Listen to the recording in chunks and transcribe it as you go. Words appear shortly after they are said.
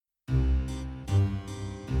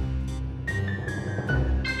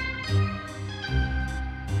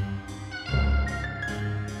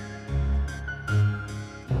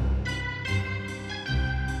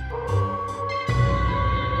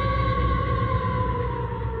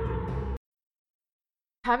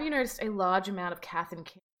Have you noticed a large amount of Kath and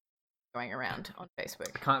Kim going around on Facebook?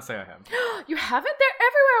 I can't say I have. You haven't? They're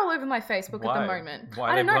everywhere all over my Facebook Why? at the moment.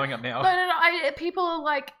 Why are they blowing up now? No. People are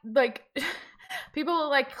like people are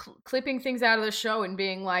like clipping things out of the show and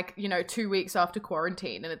being like, 2 weeks after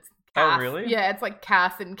quarantine, and it's Kath. Oh, really? Yeah, it's like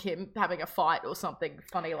Kath and Kim having a fight or something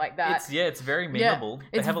funny like that. It's very memeable. Yeah,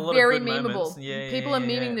 they have a lot very of good memeable. moments. Yeah, People are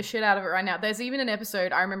memeing the shit out of it right now. There's even an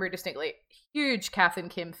episode I remember distinctly. Huge Kath and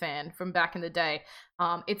Kim fan from back in the day.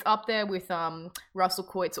 It's up there with Russell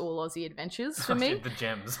Coit's All Aussie Adventures for me. The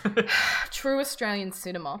gems. True Australian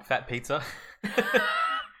cinema. Fat pizza.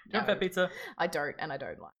 No, Fat pizza. I don't, and I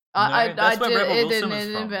don't like. That's where Rebel Wilson was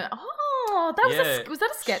from. Oh, was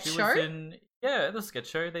that a sketch She show? was yeah, the sketch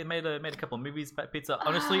show. They made a couple of movies. Fat Pizza.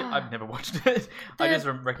 Honestly, I've never watched it. I just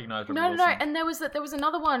recognised Rebel Wilson. No. And there was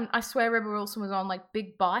another one. I swear Rebel Wilson was on, like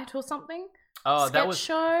Big Bite or something. Oh, sketch that was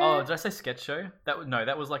show. Oh, did I say sketch show? That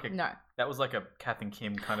was like a Kath and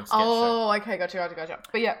Kim kind of sketch show. Oh, okay, gotcha.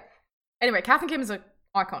 But yeah. Anyway, Kath and Kim is an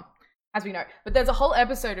icon, as we know. But there's a whole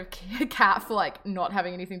episode of Kath like not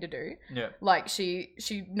having anything to do. Yeah. Like she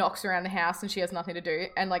knocks around the house and she has nothing to do,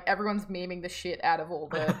 and like everyone's memeing the shit out of all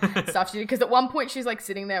the stuff she did. Because at one point she's like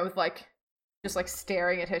sitting there with like just like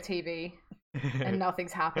staring at her TV and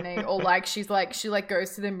nothing's happening, or like she goes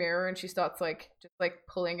to the mirror and she starts like just like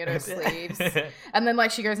pulling at her sleeves, and then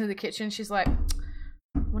like she goes into the kitchen. She's like,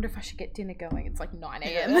 I wonder if I should get dinner going. It's like 9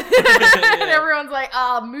 a.m. and everyone's like,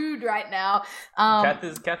 mood right now. Kath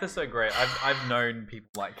is so great. I've known people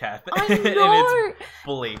like Kath. I know. And it's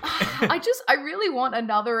bully. I really want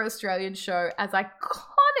another Australian show as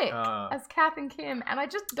iconic as Kath and Kim, and I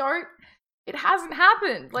just don't. It hasn't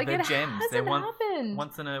happened. Like, they're it gems. hasn't happened.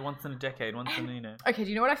 Once in a decade. Okay, do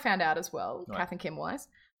you know what I found out as well? What? Kath and Kim wise,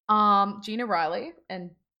 Gina Riley and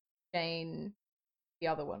Jane, the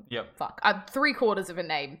other one. Yep. Fuck, I'm 3/4 of a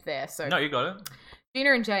name there. So No, you got it.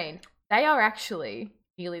 Gina and Jane, they are actually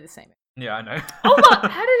nearly the same. Yeah, I know. Oh my!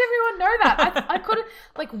 How did everyone know that? I could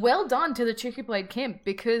have well done to the chick who played Kim,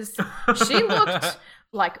 because she looked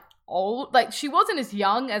like old. Like, she wasn't as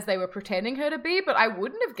young as they were pretending her to be, but I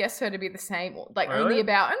wouldn't have guessed her to be the same. Like, Really? only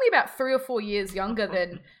about 3 or 4 years younger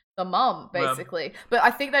than the mum, basically. But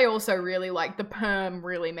I think they also really like the perm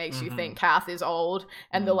really makes you think Kath is old,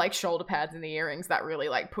 and the like shoulder pads and the earrings that really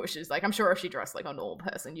like pushes. Like, I'm sure if she dressed like a normal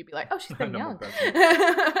person, you'd be like, oh, she's been young.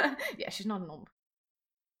 Yeah, she's not a normal.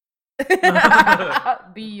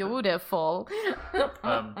 Beautiful.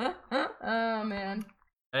 Oh man.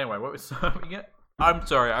 Anyway, what was I'm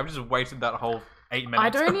sorry, I've just waited that whole 8 minutes. I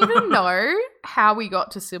don't even know how we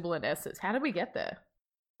got to Sybil and S's. How did we get there?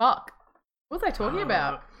 Fuck. What was I talking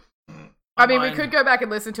about? I mean, we could go back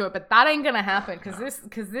and listen to it, but that ain't gonna happen because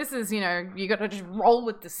this is, you gotta just roll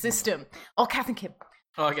with the system. Oh, Kath and Kim.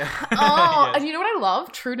 Oh, okay. Oh, Yes. and you know what I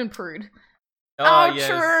love? Trude and Prude. Oh, Oh, yes.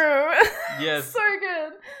 true. Yes. So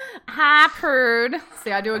good. Hi, Prude.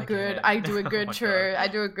 See, I do a Okay. good. I do a Oh good my True. God. I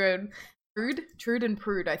do a good Trude and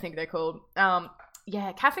Prude, I think they're called.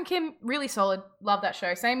 Yeah, Kath and Kim, really solid. Love that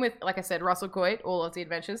show. Same with, like I said, Russell Coit, All Aussie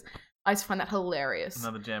Adventures. I just find that hilarious.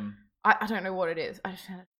 Another gem. I don't know what it is. I just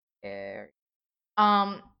found it hilarious.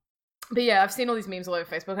 But yeah, I've seen all these memes all over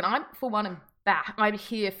Facebook, and I'm, for one, am back. I'm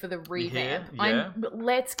here for the revamp. Yeah.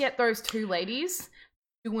 Let's get those two ladies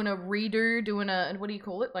doing a redo, doing a, what do you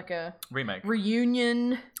call it? Like a Remake.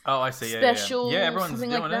 reunion Oh, I see. special, Yeah, everyone's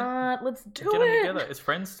something doing like it. that. Let's do Get them it. together. Is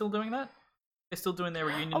Friends still doing that? They're still doing their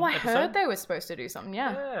reunion Oh, I episode? heard they were supposed to do something.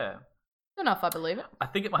 Yeah, Yeah. don't know if I believe it. I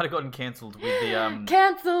think it might have gotten cancelled with the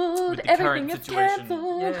Cancelled. with the Everything current is situation.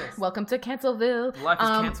 cancelled. Yes. Welcome to Cancelville. Life is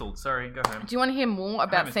cancelled. Sorry, go home. Do you want to hear more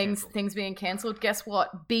about is things cancelled. being cancelled? Guess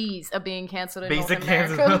what? Bees are being cancelled in Bees North are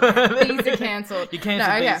America. cancelled. Bees are cancelled. You cancelled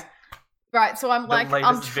No, okay. bees. Right, so I'm The like, latest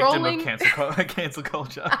I'm trolling victim of cancel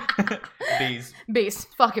culture. Bees. bees.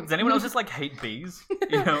 Fuck him. Does anyone else just like hate bees?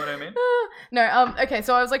 You know what I mean? No, okay,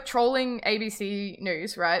 so I was like trolling ABC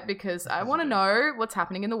News, right? Because I want to know what's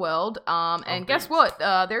happening in the world. And guess bees. what?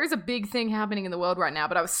 There is a big thing happening in the world right now,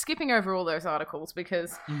 but I was skipping over all those articles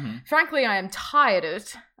because, frankly, I am tired of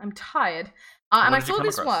it. I'm tired. And I did you saw come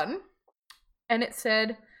this across? one, and it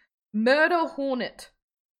said, Murder Hornet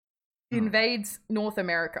invades North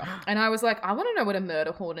America. And I was like, I want to know what a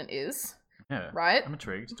murder hornet is, Yeah. right? I'm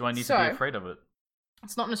intrigued. Do I need to So- be afraid of it?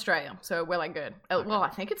 It's not in Australia, so we're like good. Okay. Well, I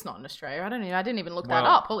think it's not in Australia. I didn't even look Well, that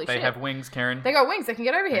up. Holy they shit. have wings, Karen. They got wings. They can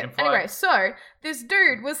get over They here. can fly. Anyway, so this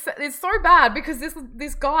dude it's so bad because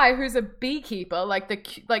this guy who's a beekeeper, like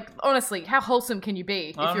honestly, how wholesome can you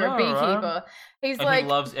be I if you're a know, beekeeper? right? He's And like, he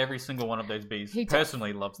loves every single one of those bees. He does.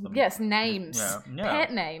 Personally loves them. yes, names, Yeah.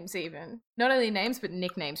 pet names, even not only names but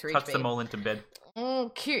nicknames for each Tucks bee. them all into bed.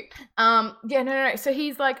 Cute. Yeah, no. So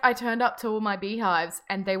he's like, I turned up to all my beehives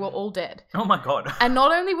and they were all dead. Oh my god. And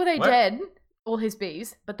not only were they What? dead, all his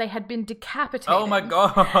bees, but they had been decapitated. Oh my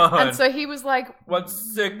god. And so he was like, What's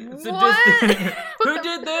sick? What? Who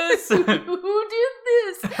did this? Who did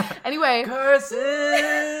this? Anyway,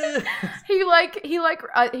 Curses. he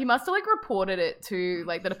must have like reported it to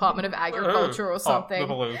like the Department of Agriculture or something. Oh,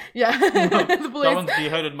 the police. Yeah, the police. Someone's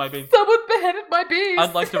beheaded my bees. Someone beheaded my bees.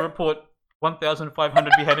 I'd like to report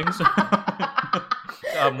 1,500 beheadings.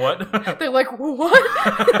 What? They're like,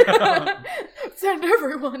 what? Send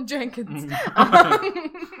everyone, Jenkins.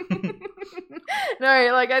 No,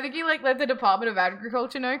 like I think he like let the Department of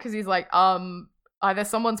Agriculture know because he's like, either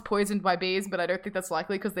someone's poisoned my bees, but I don't think that's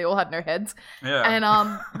likely because they all had no heads. Yeah. And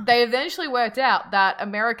they eventually worked out that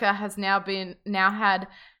America has now had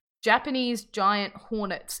Japanese giant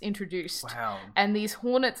hornets introduced. Wow. And these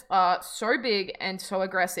hornets are so big and so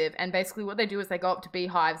aggressive. And basically what they do is they go up to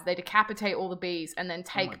beehives, they decapitate all the bees, and then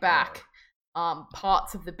take back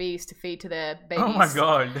parts of the bees to feed to their babies. Oh my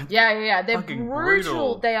god. Yeah. They're Fucking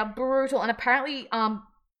brutal. They are brutal. And apparently,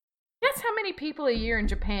 guess how many people a year in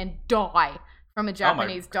Japan die from a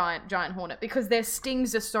Japanese giant hornet because their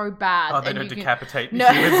stings are so bad. Oh, they don't decapitate No.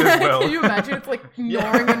 humans as well. Can you imagine? It's like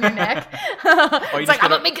gnawing on your neck. It's like, I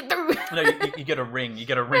don't make it through. No, you get a ring. You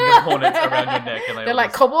get a ring of hornets around your neck, and they're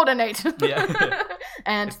like, coordinate. Yeah.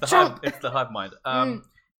 And it's the hive mind.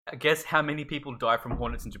 Guess how many people die from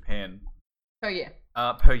hornets in Japan? Per year.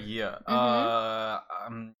 Per year.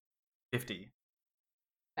 50.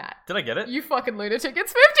 Matt. Did I get it? You fucking lunatic.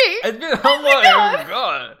 It's 50. It's been, oh my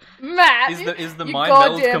god. Matt. Is the mind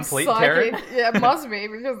meld complete, psychic. Karen? Yeah, it must be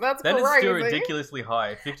because that's That crazy. is still ridiculously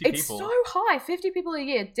high. 50 It's people. so high. 50 people a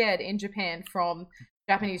year dead in Japan from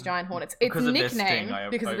Japanese giant hornets. It's Because of their nicknamed sting,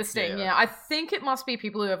 because of the sting. yeah. Yeah, I think it must be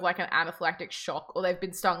people who have like an anaphylactic shock or they've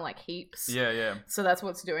been stung like heaps. Yeah. So that's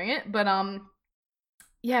what's doing it. But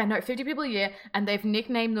yeah, no, 50 people a year, and they've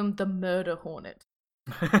nicknamed them the murder hornet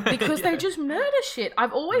because they just murder shit.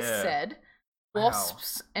 I've always said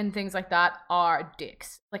wasps and things like that are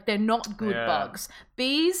dicks. Like they're not good bugs.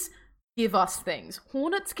 Bees give us things.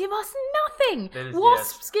 Hornets give us nothing.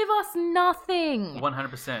 Wasps give us nothing.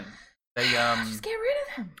 100%. They just get rid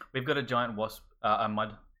of them. We've got a giant wasp, a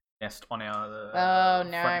mud nest on our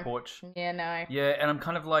front porch. Yeah, no. Yeah, and I'm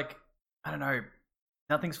kind of like, I don't know,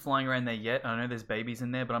 nothing's flying around there yet. I know there's babies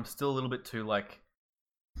in there, but I'm still a little bit too like.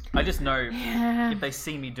 I just know if they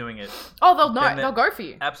see me doing it. Oh, they'll know. They'll go for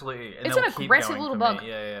you. Absolutely. And it's an aggressive little bug. Me.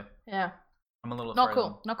 Yeah. I'm a little not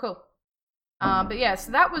afraid. Not cool. But yeah,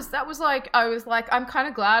 so that was like I was like I'm kind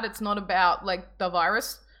of glad it's not about like the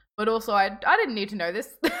virus, but also I didn't need to know this.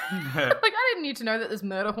 Like I didn't need to know that there's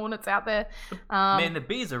murder hornets out there. Man, the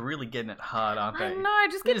bees are really getting it hard, aren't they? I know,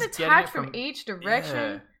 just getting attacked from each direction.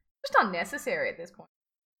 Yeah. Just unnecessary at this point.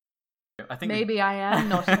 I think maybe I am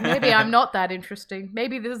not. Maybe I'm not that interesting.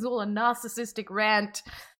 Maybe this is all a narcissistic rant,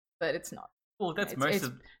 but it's not. Well, that's it's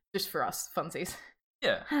just for us funsies.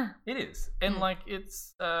 Yeah, it is, and like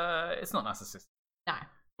it's not narcissistic. No,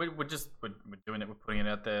 we're doing it. We're putting it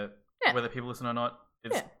out there, whether people listen or not.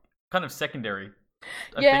 It's kind of secondary.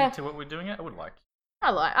 I think to what we're doing. I would like.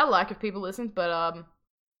 I like if people listen, but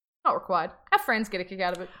not required. Our friends get a kick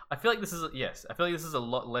out of it. I feel like this is a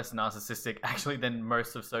lot less narcissistic actually than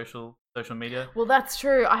most of social media. Well, that's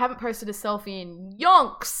true. I haven't posted a selfie in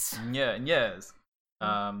yonks. Yeah, yes.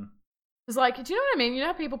 It's like, do you know what I mean? You know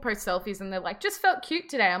how people post selfies and they're like, just felt cute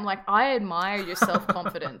today. I'm like, I admire your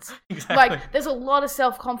self-confidence. Exactly. Like, there's a lot of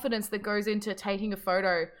self-confidence that goes into taking a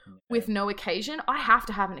photo with no occasion. I have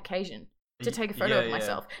to have an occasion to take a photo of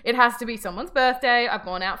myself. It has to be someone's birthday. I've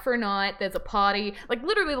gone out for a night. There's a party. Like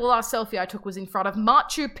literally the last selfie I took was in front of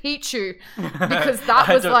Machu Picchu because that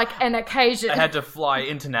was like an occasion. I had to fly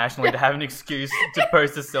internationally to have an excuse to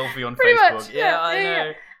post a selfie on Pretty Facebook. Much. Yeah, I know.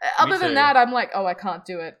 Yeah. Other than that, I'm like, oh, I can't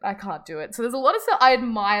do it. So there's a lot of I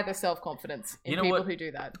admire the self-confidence in people who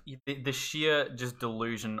do that. The sheer just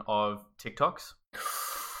delusion of TikToks.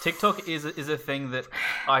 TikTok is a thing that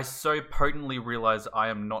I so potently realize I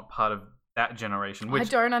am not part of that generation. Which, I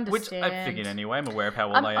don't understand. Which I figured anyway. I'm aware of how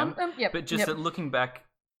old I am. But just yep. looking back,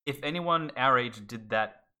 if anyone our age did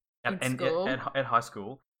that at high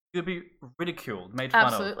school, it would be ridiculed, made fun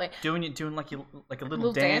Absolutely. of. Doing like a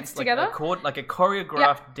little dance together, like a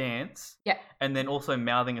choreographed dance. Yeah. And then also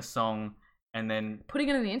mouthing a song and then putting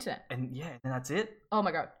it on the internet. And then that's it. Oh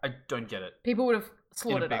my god. I don't get it. People would have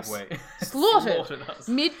slaughtered in a us. big way. Slaughtered. us.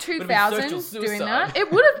 Mid Would have been 2000s social doing suicide. that.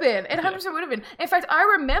 It would have been. It 100% would have been. In fact, I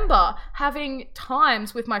remember having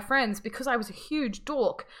times with my friends, because I was a huge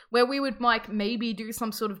dork, where we would like maybe do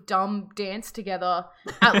some sort of dumb dance together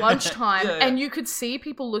at lunchtime, Yeah. and you could see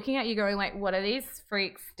people looking at you going like, what are these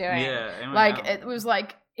freaks doing? Yeah, and Like, now- it was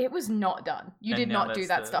like, it was not done. You And did now not do that's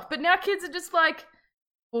that the- stuff. But now kids are just like,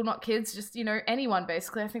 well, not kids, just, you know, anyone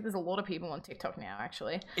basically. I think there's a lot of people on TikTok now,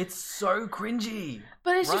 actually. It's so cringy.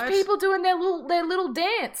 But it's just Right? people doing their little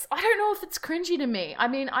dance. I don't know if it's cringy to me. I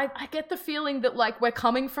mean, I get the feeling that like we're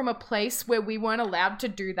coming from a place where we weren't allowed to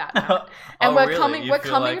do that, Matt. And Oh, we're really? coming You we're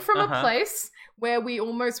feel coming like- from a uh-huh. place where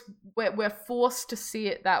we're forced to see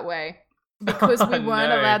it that way because we Oh, weren't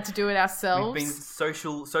no. allowed to do it We've ourselves.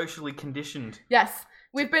 been socially conditioned. Yes.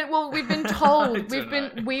 We've been I told don't know.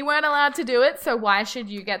 we weren't allowed to do it, so why should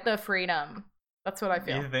you get the freedom? That's what I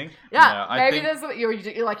feel. You think? Yeah, No, maybe think, there's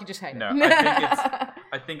you're like you just hate No, it.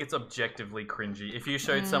 I think it's objectively cringy. If you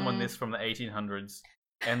showed someone this from the 1800s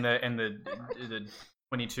and the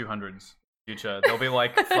 2200s future, they'll be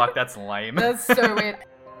like, "Fuck, that's lame." That's so weird.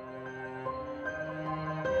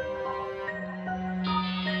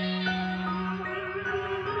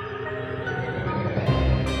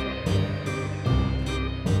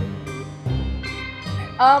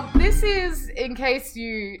 This is, in case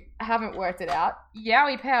you haven't worked it out,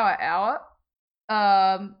 Yowie Power Hour.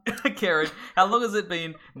 Karen, how long has it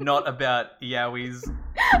been not about yowies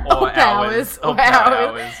Or or powers. Or Or power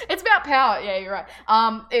powers. hours? It's about power. Yeah, you're right.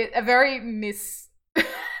 A very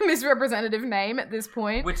misrepresentative name at this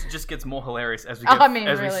point. Which just gets more hilarious as we I get, mean,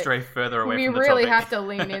 as we really. stray further away We from the really topic. have to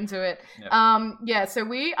lean into it. Yep. Yeah, so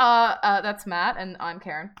we are, that's Matt and I'm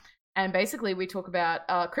Karen. And basically we talk about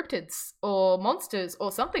cryptids or monsters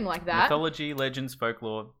or something like that. Mythology, legends,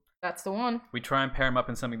 folklore. That's the one. We try and pair them up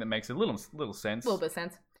in something that makes a little sense. A little bit of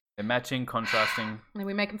sense. They're matching, contrasting. And then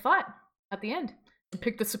we make them fight at the end and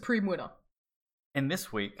pick the supreme winner. And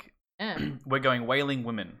this week, Yeah. we're going wailing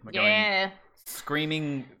women. We're going Yeah.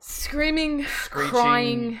 screaming, Screaming, screeching,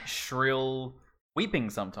 crying. shrill,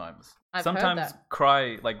 weeping sometimes. I've heard Sometimes that.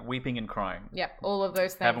 cry, like weeping and crying. Yep, all of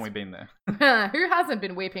those things. Haven't we been there? Who hasn't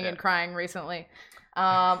been weeping Yeah. and crying recently?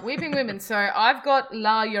 Weeping women. So I've got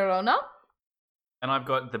La Llorona. And I've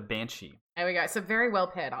got the Banshee. There we go. So very well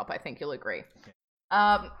paired up. I think you'll agree.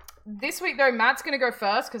 This week though, Matt's gonna go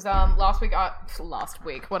first because last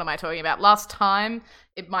week. What am I talking about? Last time.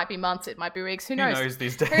 It might be months. It might be weeks. Who knows? Who knows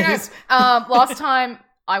these Who days? knows? Last time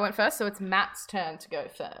I went first, so it's Matt's turn to go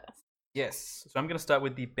first. Yes. So I'm going to start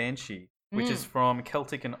with the Banshee, which is from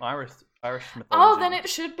Celtic and Irish mythology. Oh, then it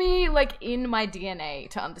should be like in my DNA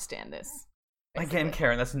to understand this. Again,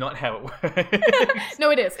 Karen, that's not how it works. No,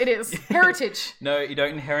 it is. It is heritage. No, you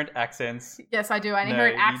don't inherit accents. Yes, I do. I No,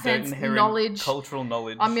 inherit you don't accents, inherit knowledge. cultural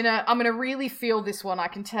knowledge. I'm gonna really feel this one. I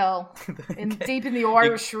can tell, deep in the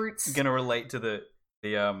Irish roots. You're gonna relate to the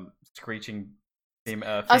screeching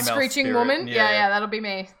female A screeching spirit. woman. Yeah, that'll be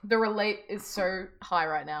me. The relate is so high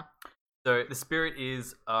right now. So the spirit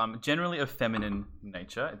is generally of feminine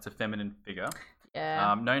nature. It's a feminine figure,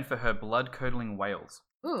 Yeah. known for her blood-curdling wails.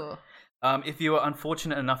 Ooh. If you are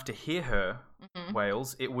unfortunate enough to hear her Mhm.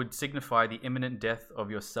 wails, it would signify the imminent death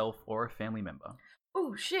of yourself or a family member.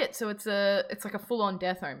 Oh shit! So it's like a full-on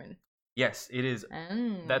death omen. Yes, it is.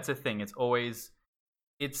 Mm. That's a thing. It's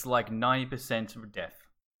like 90% death.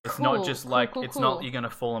 It's Cool, not just cool, like cool, it's cool. not you're gonna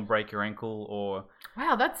fall and break your ankle or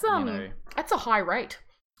Wow, that's know. that's a high rate.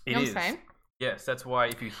 it You know is. what I'm saying? Yes, that's why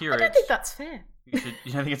if you hear I don't it, think that's fair. you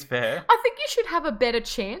don't think it's fair. I think you should have a better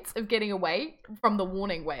chance of getting away from the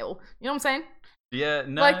warning wail. You know what I'm saying? Yeah,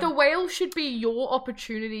 no. Like the whale should be your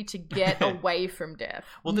opportunity to get away from death,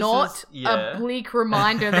 Well, this not is- yeah. a bleak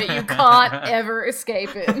reminder that you can't ever escape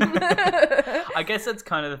it. I guess that's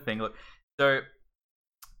kind of the thing. Look, so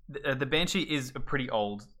the Banshee is a pretty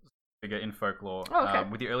old figure in folklore, Oh, okay.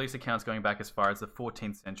 with the earliest accounts going back as far as the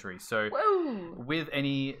 14th century. So Whoa! with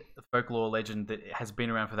any folklore legend that has been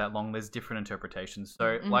around for that long, there's different interpretations.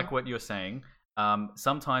 So Mhm. like what you're saying,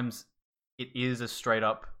 sometimes it is a straight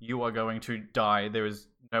up, you are going to die. There is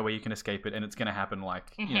no way you can escape it, and it's going to happen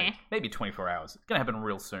like you know, Mhm. maybe 24 hours. It's going to happen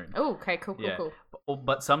real soon. Oh, okay, cool. Yeah. Cool.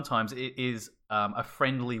 But sometimes it is a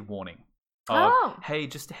friendly warning of, Oh. hey,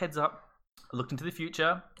 just a heads up, I looked into the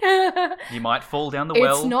future. It's You might fall down the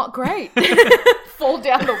well. not great. Fall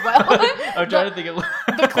down the well. I'm trying to think of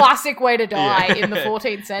the classic way to die Yeah. in the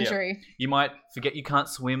 14th century. You might forget you can't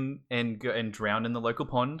swim and go and drown in the local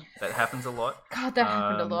pond. That happens a lot. God, that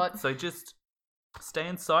happened a lot. So just stay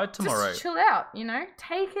inside tomorrow. Just chill out, you know?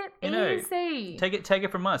 Take it You know, easy. Take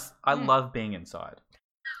it from us. I Mm. love being inside.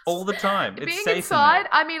 all the time. It's Being safe inside, in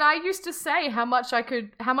I mean, I used to say how much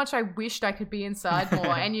I wished I could be inside more,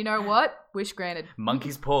 and you know what? Wish granted. there.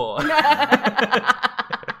 Monkey's paw.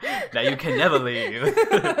 Now you can never leave,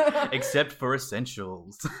 except for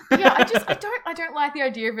essentials. Yeah, I don't like the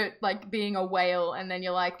idea of it like being a whale, and then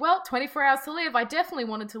you're like, well, 24 hours to live. I definitely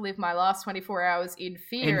wanted to live my last 24 hours in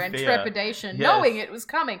fear and trepidation, Yes. knowing it was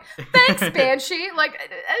coming. Thanks, Banshee. Like, I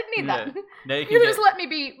didn't need that. Now you You can could just let me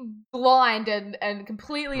be blind and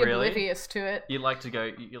completely Really? oblivious to it. You'd like to go.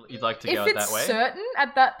 You'd like to If go it's that way. certain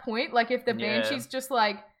at that point, like if the Yeah. Banshee's just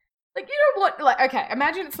like you know what? Like, okay,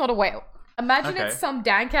 imagine it's not a whale. Imagine Okay. it's some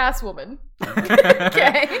dank ass woman.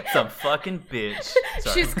 Okay. Some fucking bitch.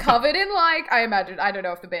 Sorry. She's covered in like, I don't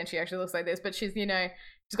know if the Banshee actually looks like this, but she's, you know,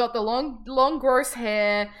 she's got the long gross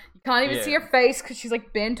hair. You can't even see her face because she's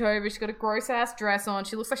like bent over. She's got a gross ass dress on.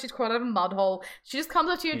 She looks like she's crawled out of a mud hole. She just comes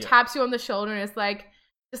up to you and taps you on the shoulder and is like,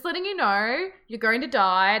 just letting you know, you're going to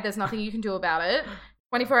die. There's nothing you can do about it.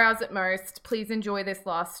 24 hours at most. Please enjoy this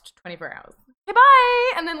last 24 hours. Okay,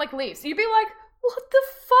 bye. And then like leaves. So you'd be like, what the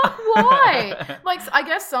fuck? Why? Like, I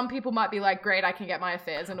guess some people might be like, great, I can get my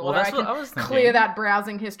affairs in order. Well, that's I what can I was thinking. clear that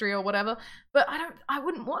browsing history or whatever. But I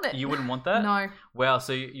wouldn't want it. You wouldn't want that? No. Wow,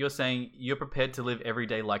 so you're saying you're prepared to live every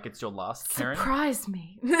day like it's your last, Karen? Surprise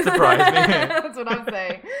me. Surprise me. That's what I'm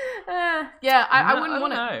saying. Yeah, I No, wouldn't I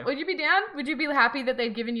want don't it. know. Would you be down? Would you be happy that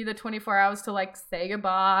they've given you the 24 hours to like say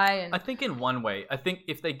goodbye? And I think in one way, I think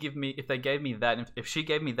if she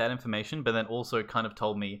gave me that information, but then also kind of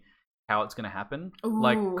told me how it's going to happen,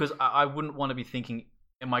 like, Ooh. because I wouldn't want to be thinking,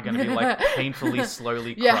 am I going to be like painfully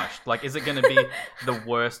slowly Yeah. crushed? Like, is it going to be the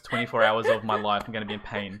worst 24 hours of my life? I'm going to be in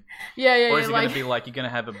pain. yeah, Or is it like, going to be like you're going to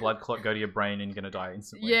have a blood clot go to your brain and you're going to die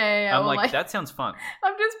instantly? yeah. I'm or like, that sounds fun.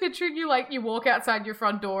 I'm just picturing you like you walk outside your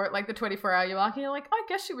front door at like the 24-hour mark and you're like, I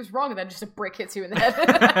guess she was wrong, and then just a brick hits you in the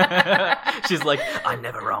head. She's like, I'm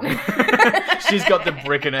never wrong. She's got the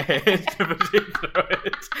brick in her head. But she threw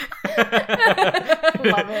it.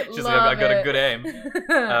 Love it. She's love like, I got a it. good aim.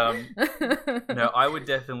 No, I would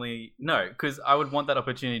definitely because I would want that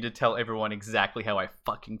opportunity to tell everyone exactly how I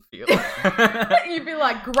fucking feel. You'd be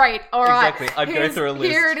like, great, all right. Exactly. I'd go here's- through a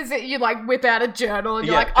list. Here it is. You like whip out a journal and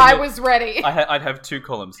you're Yeah, like, and I then was ready. I'd have 2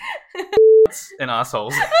 columns. And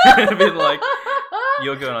assholes. It'd be like,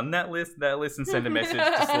 you're going on that list, and send a message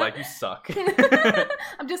just like, you suck.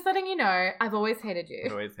 I'm just letting you know, I've always hated you.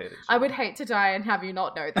 I always hated you. I would hate to die and have you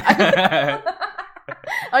not know that.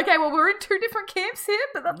 Okay, well, we're in 2 different camps here,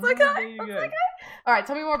 but that's okay. There you That's go. okay. All right,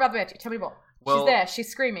 tell me more about the Banshee. Tell me more. Well, she's there. She's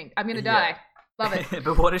screaming. I'm gonna die. Love it.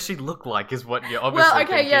 But what does she look like is what you're obviously Well,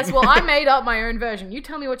 okay, thinking. yes. Well, I made up my own version. You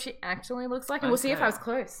tell me what she actually looks like, and we'll see if Okay. I was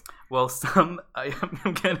close. Well, I'm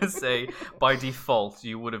going to say, by default,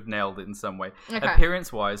 you would have nailed it in some way. Okay.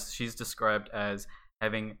 Appearance-wise, she's described as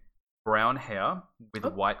having brown hair with a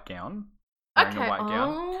white gown. Wearing Okay. a white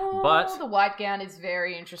gown. Oh, But the white gown is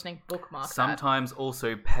very interesting. Bookmark that. sometimes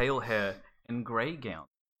also pale hair and grey gown.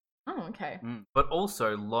 Oh, okay. But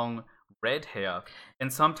also long red hair.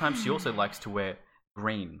 And sometimes she also likes to wear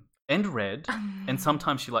green and red. And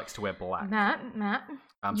sometimes she likes to wear black. Matt.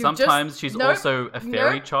 you're Sometimes just- she's Nope, also a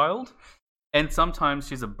fairy nope. child, and sometimes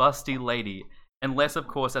she's a busty lady, unless, of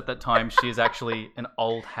course, at that time she is actually an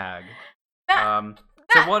old hag.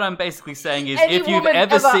 So what I'm basically saying is, Any if you've woman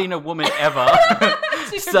ever ever. seen a woman ever,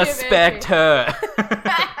 She could be a suspect her.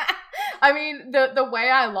 I mean, the way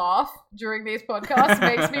I laugh during these podcasts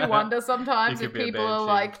makes me wonder sometimes You if could be a people are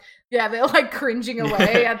banshee. like, yeah, they're like cringing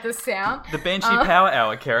away at the sound. The Banshee Power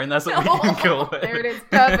Hour, Karen. That's what we can call it. There it is.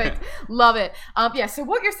 Perfect. Love it. Yeah, so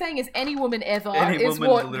what you're saying is any woman ever Any is woman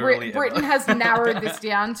what literally ever. Britain has narrowed this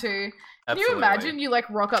down to. Can you Absolutely. imagine you like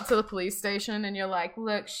rock up to the police station and you're like,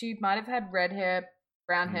 look, she might have had red hair,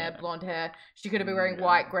 brown hair, Yeah. blonde hair. She could have been wearing Yeah.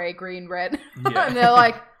 white, grey, green, red. Yeah. And they're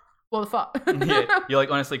like, what the fuck? Yeah, you're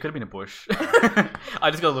like, honestly, it could have been a bush. I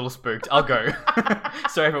just got a little spooked. I'll go.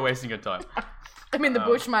 Sorry for wasting your time. I mean, the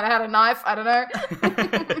bush might have had a knife. I don't know.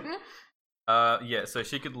 Yeah, so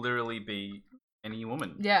she could literally be any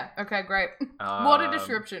woman. Yeah. Okay. Great. What a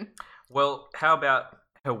description. Well, how about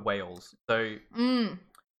her whales? So Mm.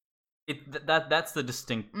 that's the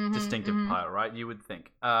distinctive mhm. part, right? You would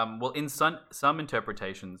think. Well, in some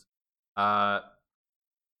interpretations, as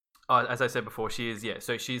I said before, she is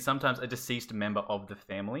So she's sometimes a deceased member of the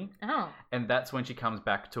family, Oh. and that's when she comes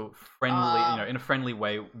back to friendly, in a friendly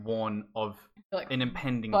way, warn of Like, an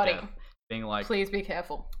impending buddy, death, being like, please be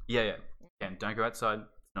careful. yeah, again, don't go outside.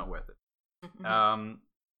 It's not worth it. Mhm.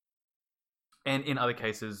 And in other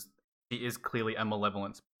cases, she is clearly a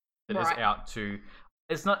malevolence that is Right. out to.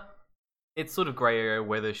 It's not. It's sort of grey area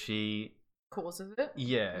whether she, Causes it.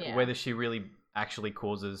 yeah, Yeah. whether she really actually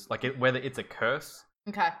causes, like, whether it's a curse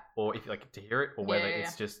Okay. or if you like to hear it, or whether Yeah.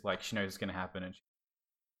 it's just like she knows it's going to happen.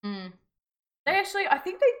 And They actually, I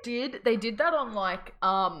think they did that on like,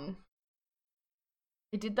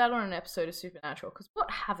 they did that on an episode of Supernatural, because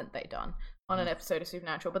what haven't they done on an episode of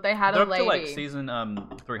Supernatural? But they had they're a up to lady. like season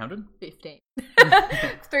 300. 15.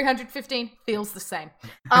 315 feels the same.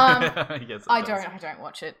 Yes, I don't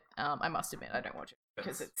watch it. I must admit, I don't watch it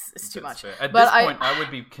because it's too much. Fair. At But this point, I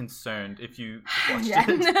would be concerned if you watched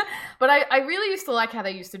it. But I really used to like how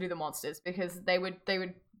they used to do the monsters, because they would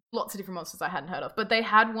lots of different monsters I hadn't heard of. But they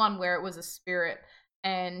had one where it was a spirit,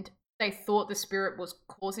 and they thought the spirit was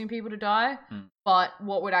causing people to die. But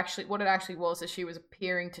what it actually was is she was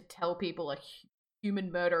appearing to tell people a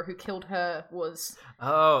human murderer who killed her was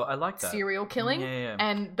I like that. serial killing. Yeah.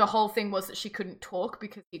 And the whole thing was that she couldn't talk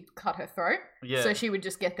because he'd cut her throat. Yeah. So she would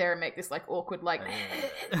just get there and make this like awkward like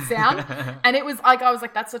sound. And it was like, I was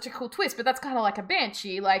like, that's such a cool twist, but that's kind of like a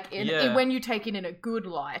banshee. Like when you take it in a good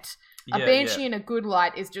light. A banshee in a good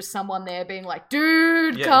light is just someone there being like,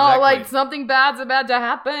 dude, like something bad's about to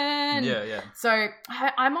happen. Yeah. So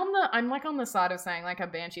I'm on the side of saying like a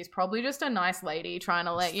banshee is probably just a nice lady trying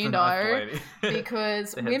to let you know,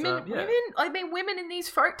 because women in these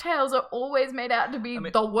folk tales are always made out to be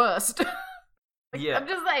the worst. Yeah, I'm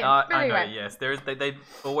just saying. I know. Yes, they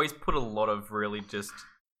always put a lot of really just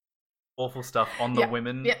awful stuff on the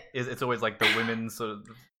women. Yeah. It's always like the women sort of.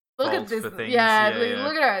 Look at this. For things. Yeah,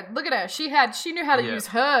 look at her. She knew how to use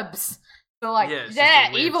herbs. So like,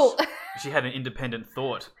 evil. She had an independent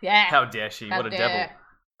thought. Yeah. How dare she? What a devil.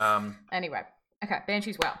 Anyway, okay,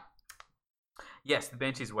 Banshee's well. Yes, the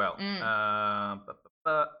Banshee's well.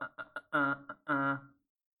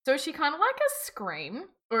 So is she kind of like a scream,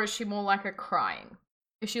 or is she more like a crying?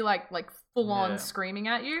 Is she like full on screaming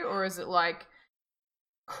at you, or is it like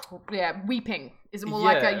weeping? Is it more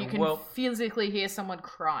like you can physically hear someone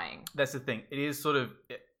crying? That's the thing. It is sort of,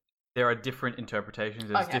 there are different interpretations.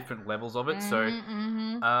 There's different levels of it.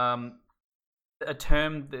 A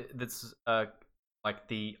term that's like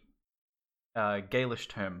the Gaelish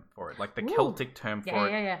term for it, like the Celtic term for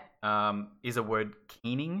it, is a word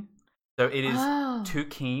keening. So it is to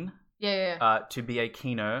keen, to be a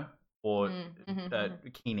keener, or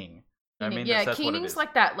keening. I mean, that's keening's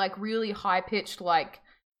like that, like really high pitched, like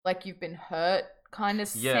you've been hurt kind of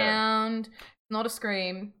sound. Not a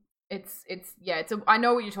scream. It's I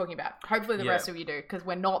know what you're talking about. Hopefully the rest of you do, because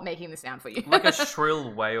we're not making the sound for you. Like a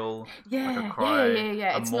shrill wail, like a cry,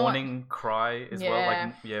 a it's mourning cry as well.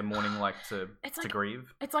 Like mourning, like to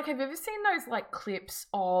grieve. It's like, have you ever seen those like clips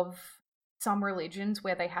of some religions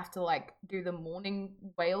where they have to like do the mourning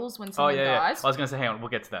wails when someone dies? I was gonna say, hang on, we'll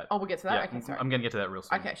get to that. Oh, we'll get to that. Okay, sorry. I'm gonna get to that real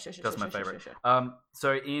soon. Okay, sure. That's my favorite.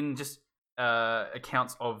 So in just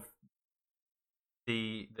accounts of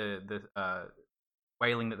the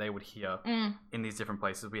wailing that they would hear in these different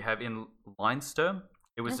places, we have in Leinster,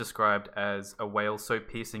 it was described as a wail so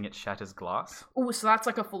piercing it shatters glass. Oh, so that's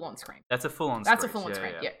like a full-on scream. That's a full-on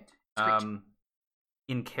scream.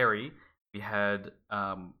 In Kerry, we had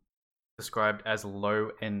described as low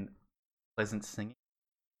and pleasant singing.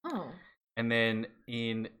 Oh. And then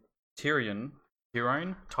in Tyrone,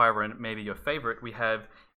 maybe your favorite, we have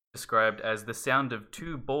described as the sound of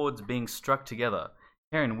two boards being struck together.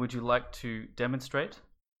 Karen, would you like to demonstrate?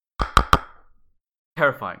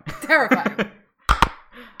 Terrifying.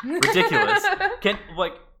 Ridiculous.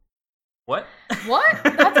 What? What?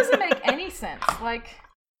 That doesn't make any sense. Like,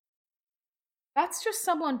 that's just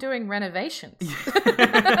someone doing renovations.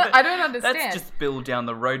 I don't understand. That's just Bill down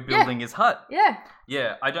the road building his hut. Yeah.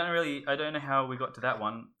 Yeah, I don't know how we got to that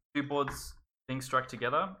one. Two boards being struck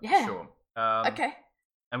together? Yeah. Sure. Okay.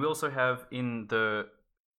 And we also have in the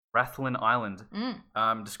Rathlin Island,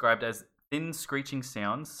 described as thin screeching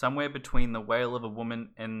sounds somewhere between the wail of a woman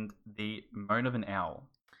and the moan of an owl.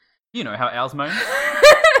 You know how owls moan?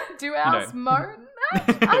 Do owls moan?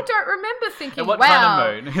 I don't remember thinking, and what kind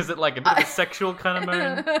of moan? Is it like a bit of a sexual kind of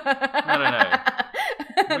moan? I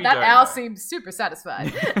don't know. That owl seems super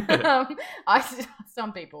satisfied.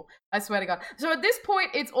 Some people, I swear to God. So at this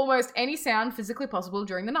point, it's almost any sound physically possible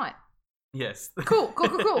during the night. Yes. Cool. Cool.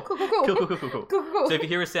 So if you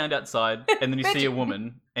hear a sound outside and then you see a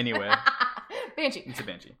woman anywhere, banshee. It's a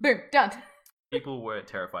banshee. Boom, done. People were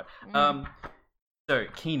terrified. So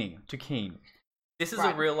keening, to keen. This is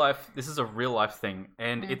a real life thing,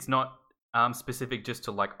 and it's not specific just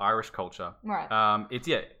to like Irish culture. Right. It's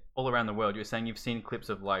all around the world. You're saying you've seen clips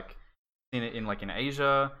of like seen it in like in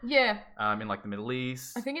Asia. Yeah. In like the Middle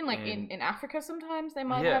East. I think in Africa sometimes they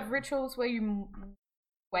might have rituals where you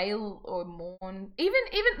wail or mourn. Even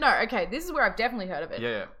no, okay, this is where I've definitely heard of it.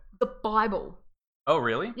 Yeah. The Bible Oh,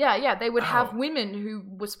 really? Yeah. They would have Oh. women who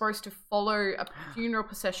were supposed to follow a funeral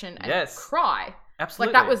procession and Yes. cry.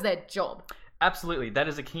 Absolutely. Like that was their job. Absolutely. That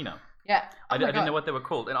is a kina. Yeah. I didn't know what they were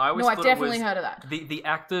called, and I always I thought definitely it was heard of that. the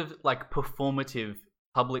act of like performative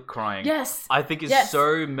public crying. Yes. I think is Yes.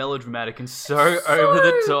 so melodramatic and so over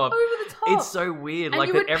the top. Over the top. It's so weird, And like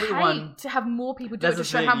you that would everyone. pay to have more people do That's it the to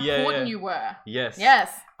show thing, how yeah, important yeah. you were. Yes.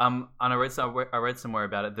 Yes. And I read somewhere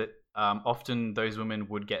about it that often those women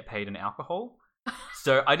would get paid in alcohol.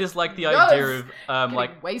 So I just like the idea of Getting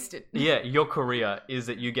like wasted. yeah, your career is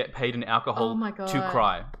that you get paid in alcohol Oh my God. to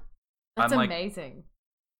cry. That's I'm like, amazing.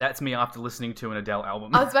 that's me after listening to an Adele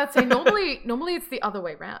album. I was about to say normally it's the other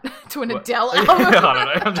way round to an What? Adele I album. don't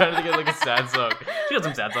know. I'm trying to think of like a sad song. She got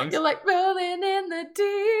some sad songs. You're like rolling in the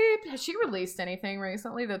deep. Has she released anything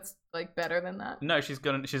recently that's like better than that? No, she's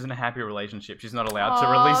in a happy relationship. She's not allowed to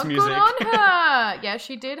release music. Good on her. Yeah,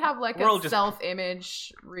 she did have like We're all a just-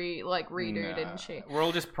 self-image redo, Nah, didn't she? We're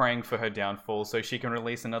all just praying for her downfall so she can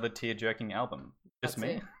release another tear-jerking album. Just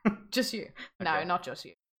That's me. it. Just you. No, Okay. not just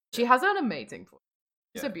you. She has an amazing voice.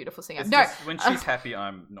 She's Yeah. a beautiful singer. It's No, just, when she's happy,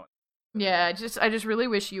 I'm not. yeah, I just really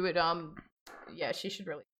wish you would yeah, she should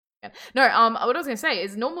really. Yeah. No, what I was gonna say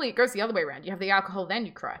is normally it goes the other way around. You have the alcohol, then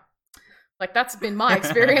you cry. Like that's been my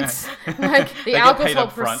experience. Like the They get paid alcohol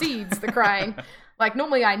up front. precedes the crying. Like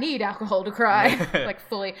normally I need alcohol to cry, like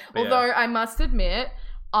fully. But yeah. Although I must admit,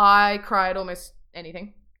 I cried almost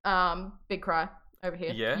anything. Big cry over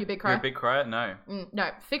here. Yeah, You big You're cry? a big crier? No, No,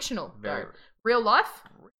 fictional very. though. Real life,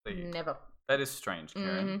 Really? never. That is strange,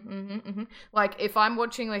 Karen. Like if I'm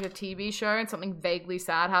watching like a TV show and something vaguely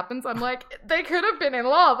sad happens, I'm like, they could have been in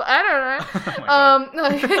love. I don't know. Oh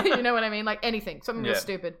my God. Like, you know what I mean? Like anything, something real Yeah.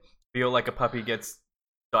 stupid. Feel like a puppy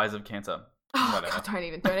dies of cancer. Oh Whatever. God, don't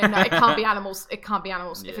even. No, it can't be animals. It can't be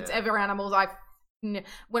animals. If it's Yeah. ever animals,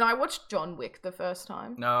 when I watched John Wick the first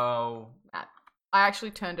time, No. I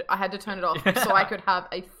actually I had to turn it off so I could have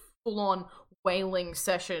a full-on wailing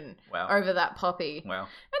session Wow. over that puppy. Wow.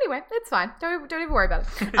 Anyway, it's fine. Don't even worry about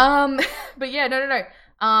it. But yeah, no.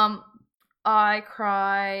 I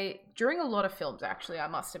cry during a lot of films. Actually, I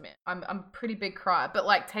must admit, I'm a pretty big crier. But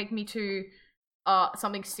like, take me to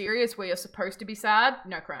something serious where you're supposed to be sad.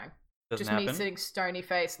 No crying. Doesn't Just happen. me sitting stony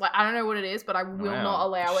faced. Like I don't know what it is, but I will Wow. not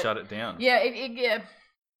allow it. Shut it down. Yeah, yeah.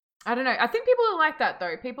 I don't know. I think people are like that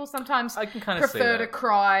though. People sometimes I can kind of see prefer that. to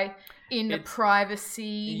cry in the It's-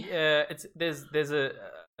 privacy. Yeah, there's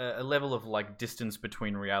a level of like distance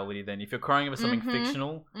between reality. Then if you're crying over something Mhm.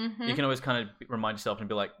 fictional, Mhm. you can always kind of remind yourself and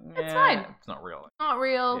be like, It's fine. It's not real. Not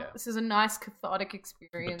real. Yeah. This is a nice cathartic But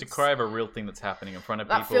experience. to cry over a real thing that's happening in front of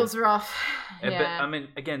that people, feels rough. But Yeah, I mean,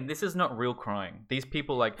 again, this is not real crying. These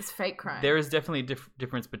people like. it's fake crying. There is definitely a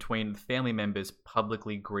difference between family members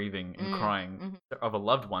publicly grieving and crying of a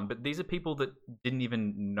loved one, but these are people that didn't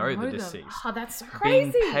even know the them. deceased. Oh, that's so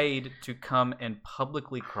Being crazy. paid to come and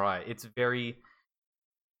publicly cry. It's very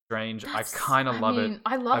strange. That's- I kind of love it.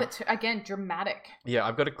 I love I've- it too. Again, dramatic. Yeah,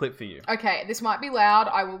 I've got a clip for you. Okay, this might be loud.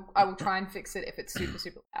 I will try and fix it if it's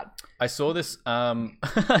super loud. I saw this. I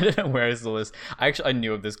don't know where I saw this. I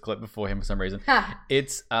knew of this clip beforehand for some reason. Huh.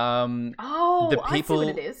 It's Oh, The I see people- what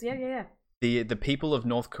it is. Yeah. the people of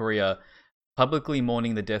North Korea publicly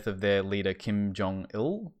mourning the death of their leader Kim Jong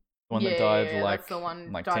Il, the one that died Yeah, like that's the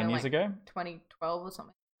one like died 10 in, years like, ago. 2012 or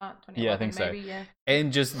something. Yeah, I think so. maybe, yeah.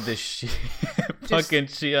 And just the fucking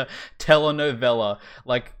sheer telenovela,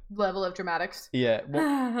 like Level of dramatics. yeah,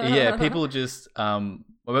 yeah. People just we're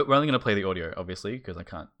only gonna play the audio, obviously, because I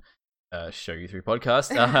can't show you through podcast.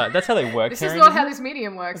 That's how they work. This Karen, is not isn't how it? this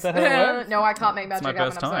medium works. Is that how it works? No, I can't make It's magic my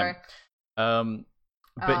happen. first I'm sorry.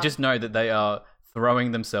 But just know that they are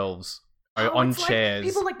throwing themselves on it's like chairs.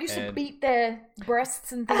 people like used to and- beat their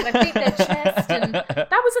breasts and things, like beat their chest, and that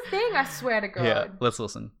was a thing. I swear to God. Yeah, let's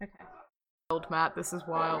listen. Okay. Old Matt, this is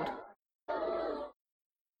wild.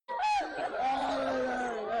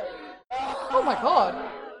 Oh my God.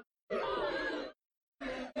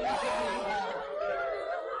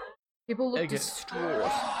 People look Okay.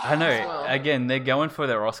 distraught. I know. as well. Again, they're going for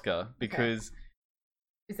their Oscar because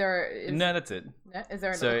Is there? no, that's it. Is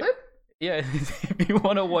there another So- clip? Yeah, if you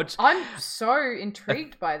want to watch I'm so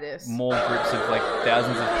intrigued by this. more groups of like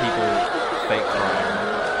thousands of people fake crying.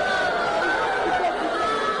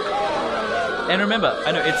 And remember,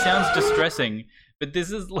 I know it sounds distressing, but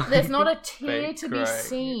this is like There's not a tear fake to be crying.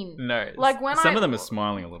 seen. No, Like, when some I- of them are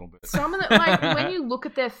smiling a little bit. Some of them, like when you look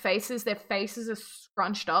at their faces are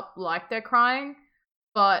scrunched up like they're crying,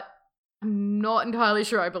 but I'm not entirely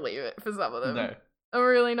sure I believe it for some of them. No, I'm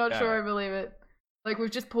really not Yeah. sure I believe it. Like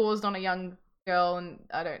we've just paused on a young girl, and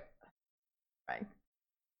I don't. Right.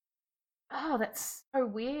 Oh, that's so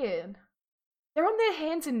weird. They're on their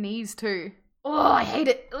hands and knees too. Oh, I hate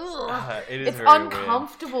it. It is it's very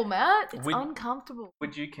uncomfortable, weird. Matt. It's uncomfortable.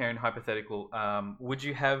 Would you, Karen, hypothetical, would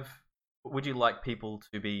you like people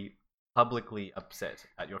to be publicly upset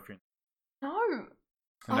at your funeral? No.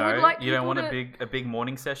 No, you don't want a big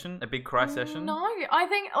mourning session, a big cry session. No, I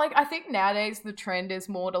think nowadays the trend is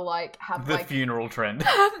more to like have the funeral trend.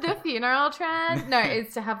 The funeral trend. No,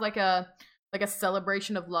 it's to have like a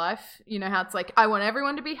celebration of life. You know how it's like I want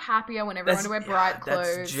everyone to be happy. I want everyone to wear bright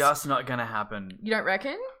clothes. That's just not gonna happen. You don't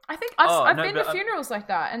reckon? I think I've been to funerals like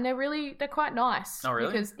that, and they're quite nice. Oh,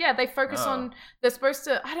 really? Because they focus on, they're supposed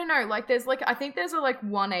to, I don't know, like there's like, I think there's a like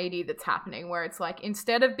 180 that's happening where it's like,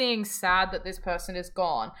 instead of being sad that this person is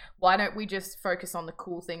gone, why don't we just focus on the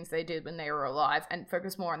cool things they did when they were alive and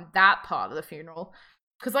focus more on that part of the funeral?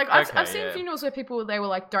 Because like I've seen funerals where people, they were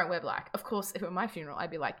like, don't wear black. Of course, if it were my funeral,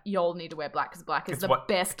 I'd be like, y'all need to wear black because black is the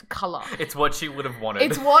best color. It's what she would have wanted.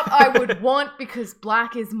 It's what I would want because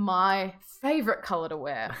black is my favorite color to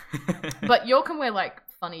wear. But y'all can wear like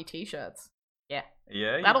funny t-shirts. Yeah.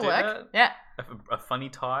 Yeah, that'll work. That? Yeah. A funny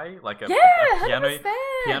tie, like a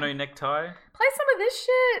piano necktie. Play some of this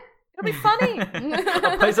shit. It'll be funny.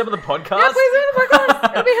 I'll play some of the podcast. Yeah, play some of the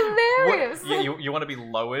podcast. It'll be hilarious. You want to be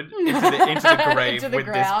lowered into the grave with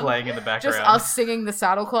ground. This playing in the background. Just us singing the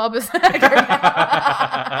Saddle Club.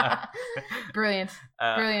 Brilliant.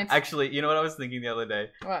 Brilliant. Actually, you know what I was thinking the other day?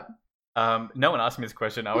 What? No one asked me this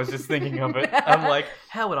question. I was just thinking of it. I'm like,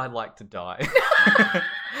 how would I like to die?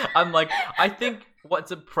 I'm like, I think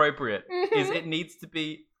what's appropriate is it needs to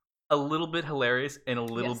be a little bit hilarious and a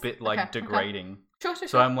little bit like degrading. Sure.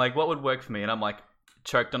 So I'm like, what would work for me? And I'm like,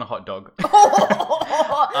 choked on a hot dog.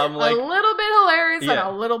 I'm like, a little bit hilarious and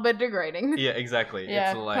a little bit degrading. Yeah, exactly.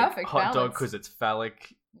 Yeah, it's like perfect hot balance. dog because it's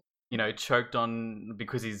phallic. You know, choked on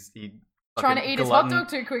because he's trying to eat his hot dog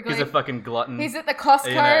too quickly. He's a fucking glutton. He's at the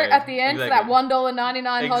Costco at the end for that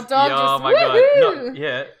 $1.99 hot dog. Oh my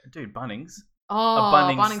god! Dude, Bunnings. Oh, a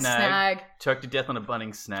Bunnings snag. Choked to death on a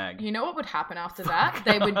Bunnings snag. You know what would happen after that?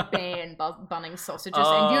 They would ban Bunnings sausages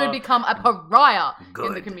and you would become a pariah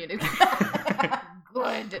in the community.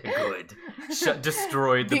 Good.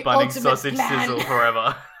 Destroyed the Bunnings sausage sizzle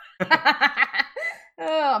forever.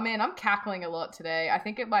 Oh man, I'm cackling a lot today. I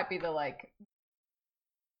think it might be the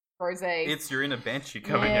rosé. It's your inner banshee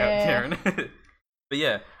coming out, Karen. But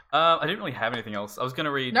yeah. I didn't really have anything else. I was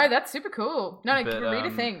gonna read. No, that's super cool. No, read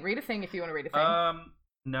a thing. Read a thing if you want to read a thing.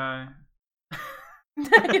 No.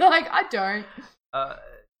 You're like, I don't.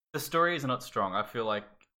 The story is not strong. I feel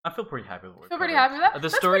pretty happy with it. Feel pretty happy with that.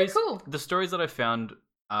 That's pretty cool. The stories that I found.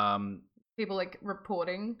 People like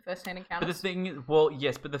reporting first-hand encounters. But the thing is, well,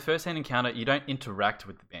 yes, but the first-hand encounter, you don't interact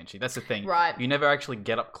with the banshee. That's the thing. Right. You never actually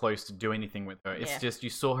get up close to do anything with her. It's just you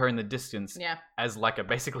saw her in the distance as like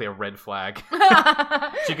basically a red flag.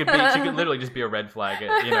 she could literally just be a red flag,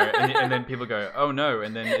 and then people go, oh no,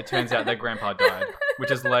 and then it turns out their grandpa died,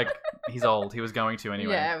 which is like, he's old. He was going to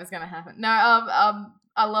anyway. Yeah, it was going to happen. No,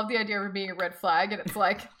 I love the idea of it being a red flag, and it's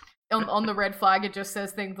like, on the red flag, it just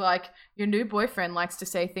says things like, your new boyfriend likes to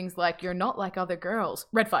say things like, you're not like other girls.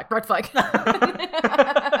 Red flag.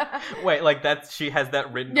 Wait, like she has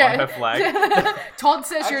that written on her flag? Todd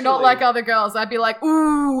says you're not like other girls. I'd be like,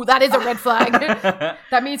 ooh, that is a red flag.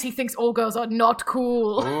 That means he thinks all girls are not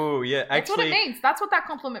cool. Ooh, yeah. That's what it means. That's what that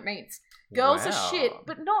compliment means. Girls are shit,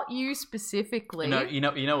 but not you specifically. You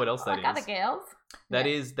know what else that is? Other girls.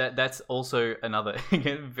 That's also another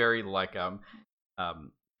very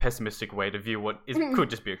pessimistic way to view what could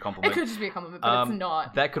just be a compliment. It could just be a compliment, but it's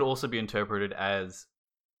not. That could also be interpreted as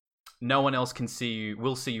no one else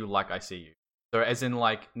will see you like I see you. So as in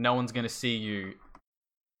like no one's going to see you.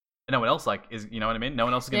 No one else you know what I mean? No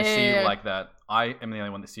one else is going to see you like that. I am the only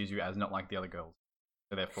one that sees you as not like the other girls.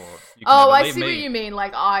 So therefore, you can never I leave see me. What you mean.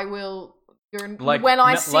 Like I will. When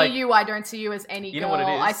I see you, I don't see you as any girl.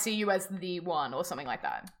 I see you as the one or something like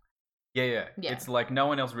that. Yeah. It's like no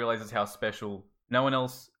one else realizes how special. No one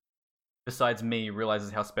else besides me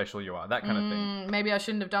realizes how special you are. That kind of thing. Maybe I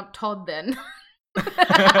shouldn't have dumped Todd then.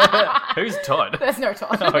 Who's Todd? There's no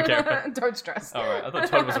Todd. Okay. Don't stress. All right. I thought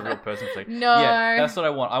Todd was a real person. No. Yeah, that's what I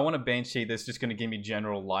want. I want a banshee that's just going to give me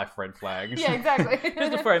general life red flags. Yeah, exactly.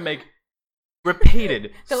 Just before I make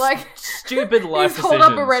repeated, stupid life decisions. Hold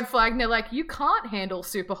up a red flag and they're like, you can't handle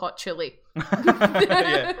super hot chili.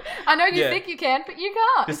 Yeah. I know you think you can, but you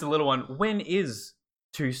can't. Just a little one. When is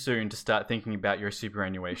too soon to start thinking about your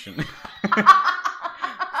superannuation?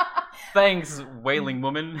 Thanks, wailing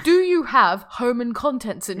woman. Do you have home and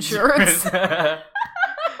contents insurance?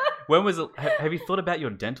 When was it? Have you thought about your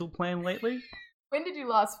dental plan lately? When did you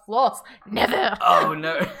last floss? Never. Oh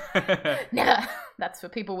no. Never. That's for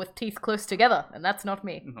people with teeth close together, and that's not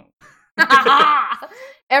me.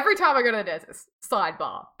 Every time I go to the dentist,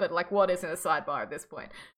 sidebar, but like what isn't a sidebar at this point?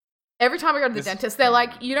 Every time I go to the dentist, they're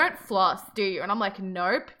like, you don't floss, do you? And I'm like,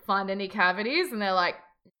 nope. Find any cavities? And they're like,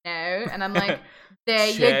 no. And I'm like, there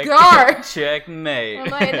you go. Checkmate.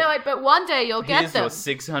 And they're like, but one day you'll get them. Here's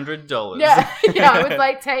your $600. Yeah, I was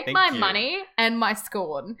like, take my money and my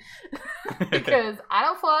scorn. Because I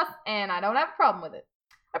don't floss and I don't have a problem with it.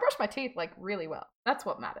 I brush my teeth like really well. That's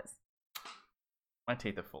what matters. My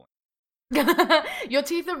teeth are full. Your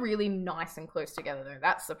teeth are really nice and close together though.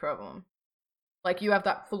 That's the problem. Like you have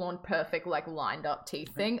that full-on perfect like lined up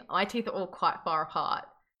teeth thing. My teeth are all quite far apart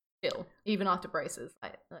still, even after braces.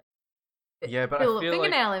 Yeah, but feel I feel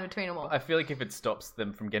fingernail in between them all. I feel like if it stops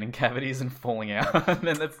them from getting cavities and falling out,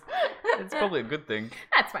 then it's probably a good thing.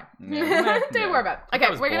 That's fine. Don't worry about it.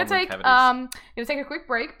 Okay, we're gonna take a quick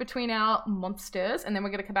break between our monsters, and then we're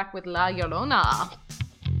gonna come back with La Llorona.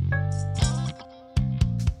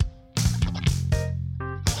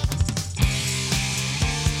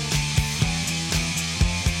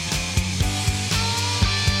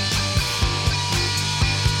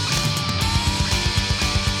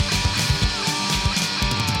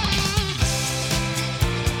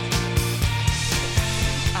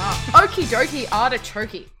 Okie dokie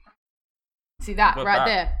artichoke. See that right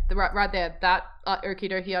there. That okie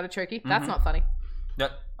dokie artichoke. That's not funny.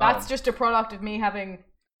 Yep. That's just a product of me having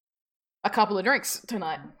a couple of drinks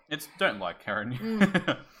tonight. It's don't like Karen.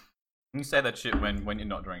 You say that shit when you're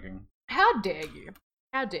not drinking. How dare you?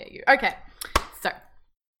 How dare you? Okay, so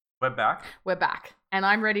we're back, and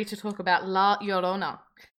I'm ready to talk about La Llorona.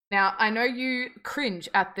 Now I know you cringe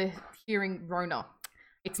at the hearing Rona.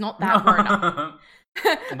 It's not that Rona.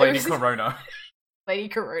 Lady Corona. Lady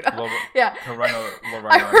Corona. Yeah. Corona.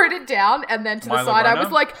 I wrote it down, and then to the side I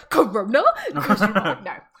was like, Corona? No.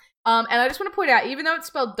 And I just want to point out, even though it's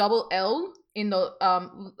spelled double L in the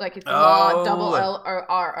like it's La double L O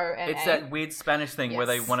R O N A. It's that weird Spanish thing where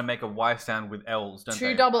they want to make a Y sound with L's, don't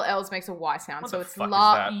they? Two double L's makes a Y sound, so it's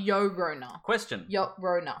La Llorona. Question.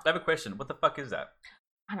 Llorona. I have a question. What the fuck is that?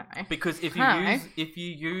 I don't know. Because if you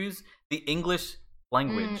use the English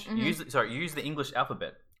language, use the English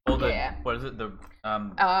alphabet. Or what is it? The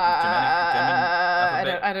German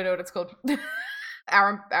alphabet? I don't know what it's called.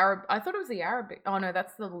 Arab. I thought it was the Arabic. Oh no,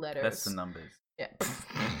 that's the letters. That's the numbers. Yeah.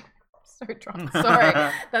 So drunk. Sorry.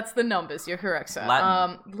 That's the numbers. You're correct, sir.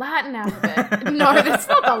 Latin alphabet. No, that's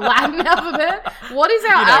not the Latin alphabet. What is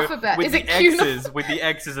our alphabet? Is it X's with the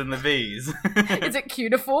X's and the V's? Is it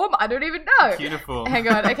cuneiform? I don't even know. Cuneiform. Hang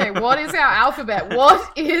on. Okay, what is our alphabet?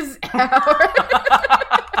 What is our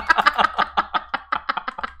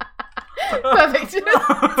Perfect.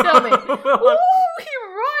 Tell me. Ooh,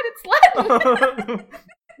 you're right. It's Latin.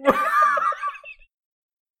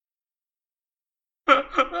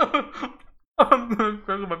 I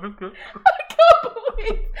can't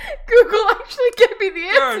believe Google actually gave me the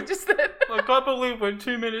answer just then. I can't believe we're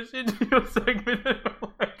 2 minutes into your segment and I'm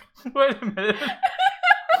like, wait a minute.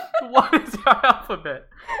 What is our alphabet?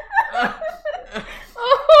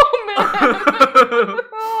 Oh man.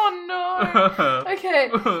 Oh no. Okay.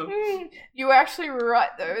 You were actually right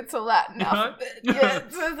though. It's a Latin alphabet. Yeah,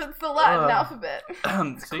 it's the Latin alphabet.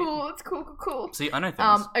 It's cool. It's cool. See, I know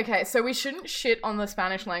things. Okay, so we shouldn't shit on the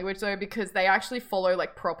Spanish language though, because they actually follow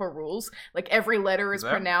like proper rules. Like every letter is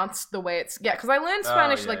pronounced the way it's because I learned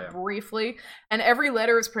Spanish briefly, and every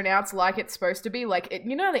letter is pronounced like it's supposed to be. Like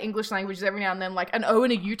you know the English language is every now and then like an O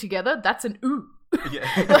and a U together. That's an oo. Yeah.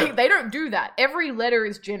 Like they don't do that. Every letter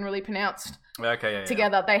is generally pronounced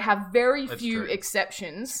together. They have very few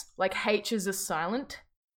exceptions. Like H's are silent.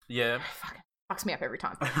 Yeah. Fucking fucks me up every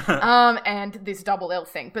time. And this double L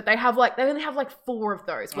thing. But they only have like 4 of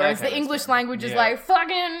those. Whereas the English language is like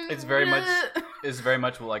fucking It's very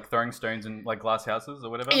much like throwing stones in like glass houses or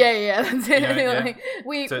whatever. Yeah, that's it. You know,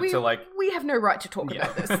 we have no right to talk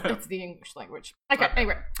about this. It's the English language. Okay,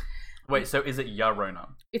 anyway. Wait, so is it Llorona?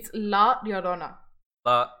 It's La Llorona.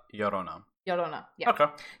 La Llorona. Llorona, yeah. Okay.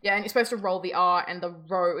 Yeah, and you're supposed to roll the R, and the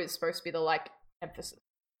ro is supposed to be the, like, emphasis.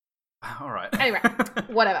 All right. Anyway,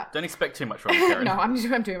 whatever. Don't expect too much from Karen. No, I'm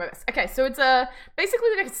doing my best. Okay, so it's basically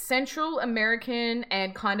like a Central American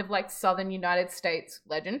and kind of like Southern United States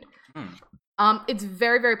legend. It's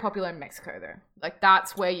very, very popular in Mexico, though. Like,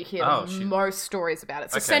 that's where you hear most stories about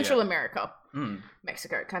it. So Central America,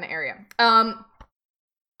 Mexico kind of area.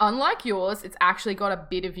 Unlike yours, it's actually got a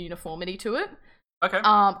bit of uniformity to it. Okay.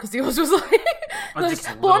 Because yours was like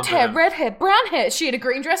blonde hair, red hair, brown hair. She had a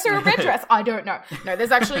green dress or a red dress. I don't know. No, there's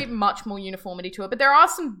actually much more uniformity to it, but there are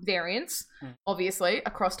some variants, obviously,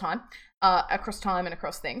 across time and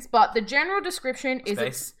across things. But the general description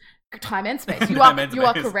is Time and space. You Time are and you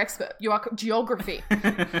are space. correct, sir. You are geography.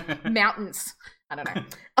 Mountains. I don't know.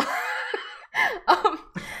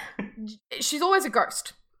 She's always a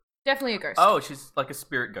ghost. Definitely a ghost. Oh, she's like a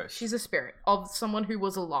spirit ghost. She's a spirit of someone who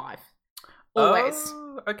was alive. Always.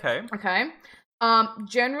 Oh, okay. Okay.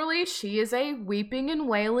 Generally, she is a weeping and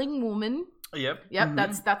wailing woman. Yep. Yep,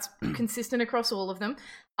 Mhm. that's consistent across all of them.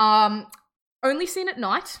 Only seen at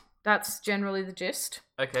night. That's generally the gist.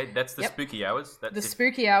 Okay, that's the Yep. spooky hours. That's The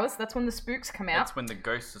spooky hours, that's when the spooks come out. That's when the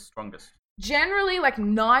ghosts are strongest. Generally, like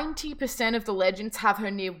 90% of the legends have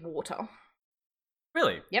her near water.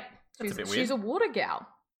 Really? Yep. That's a bit weird. She's a water gal.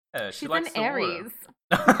 She She's likes an the water. Aries.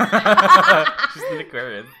 She's an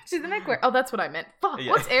Aquarius. She's an Aquarius. Oh, that's what I meant. Fuck,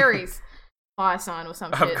 Yeah. what's Aries? Fire sign or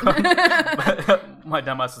some shit. My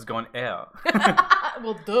dumbass has gone air.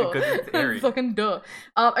 Well, duh. Because it's Aries. Fucking duh.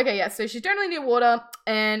 Okay, yeah, so she's generally near water,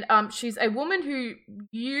 and she's a woman who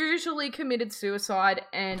usually committed suicide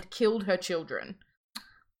and killed her children.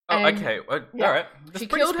 Oh, And- okay. Well, yeah. All right. That's She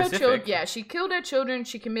pretty killed her specific. children. Yeah, she killed her children.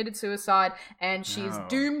 She committed suicide, and she's No.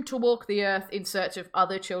 doomed to walk the earth in search of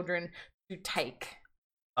other children to take.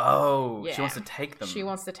 Oh, Yeah. she wants to take them. She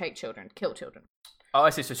wants to take children, kill children. Oh, I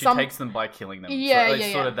see. So she Some- takes them by killing them. Yeah, so it's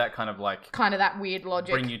yeah, sort yeah. of that kind of like Kind of that weird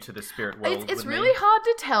logic. bring you to the spirit world. It's with really me. hard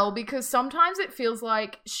to tell because sometimes it feels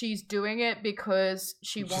like she's doing it because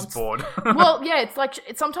she She's wants. bored. Well, yeah, it's like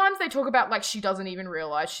sometimes they talk about like she doesn't even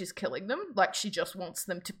realize she's killing them. Like she just wants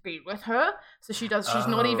them to be with her, so she's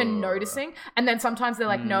not even Oh. noticing. And then sometimes they're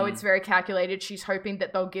like, no, Mm. it's very calculated. She's hoping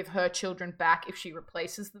that they'll give her children back if she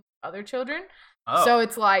replaces them with other children. Oh. So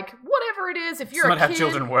it's like whatever it is. If you're It's not a how kid,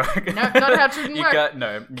 children work. No, not how children you work. Can't,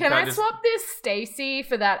 no. You can can't I just, swap this Stacy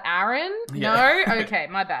for that Aaron? Yeah. No, okay,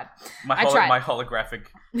 my bad. my, I tried. my holographic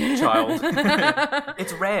child?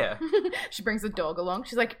 It's rare. She brings the dog along.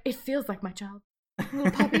 She's like, it feels like my child,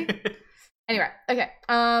 little puppy. Anyway, okay.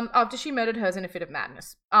 After she murdered hers in a fit of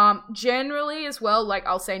madness. Generally as well, like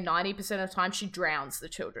I'll say 90% of the time she drowns the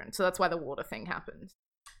children. So that's why the water thing happens.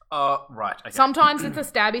 Right. Okay. Sometimes it's a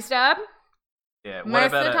stabby stab. Yeah. Most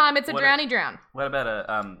of the time it's a drowny drown. What about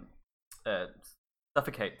a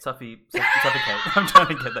suffocate? Suffocate. I'm trying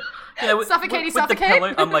to get that. Yeah, Suffocatey with the suffocate?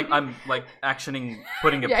 pillow, I'm like actioning,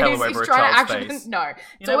 putting a Yeah, pillow he's over a trying to child's actually face. no. You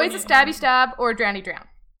It's know, always when a you- stabby stab or a drowny drown.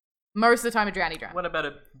 Most of the time a drowny drown. What about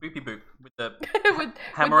a boopy boop with the with,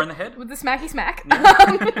 hammer with in the head? With the smacky smack.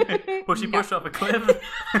 Pushy No. push off a cliff?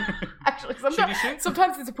 Actually, Shooty shoot?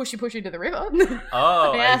 sometimes it's a pushy to the river.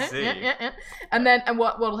 Oh, yeah, I see. Yeah. And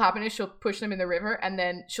what'll happen is she'll push them in the river, and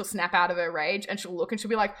then she'll snap out of her rage, and she'll look, and she'll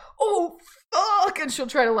be like, "Oh fuck!" and she'll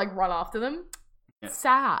try to like run after them. Yeah.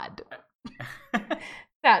 Sad.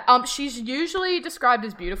 Sad. She's usually described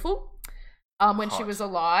as beautiful. When she Hot. was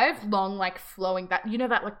alive, long like flowing that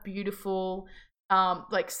that like beautiful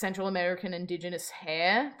like Central American indigenous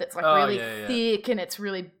hair that's like Oh, really yeah. thick and it's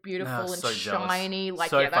really beautiful Oh, and so jealous. shiny. Like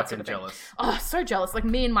so yeah, that fucking sort of thing. jealous. Oh, so jealous. Like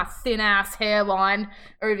me and my thin ass hairline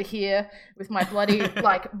over here with my bloody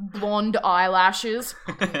like blonde eyelashes.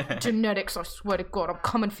 Genetics, I swear to God, I'm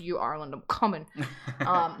coming for you, Ireland. I'm coming. Do you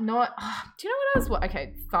know what I was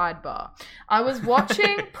okay, sidebar. I was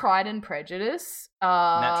watching Pride and Prejudice.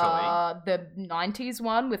 Naturally. The 90s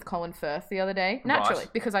one with Colin Firth the other day. Naturally,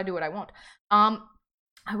 Right. because I do what I want.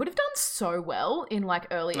 I would have done so well in like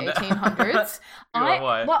early 1800s.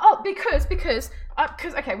 Why?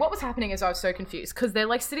 Because okay, what was happening is I was so confused because they're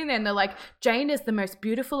like sitting there and they're like, Jane is the most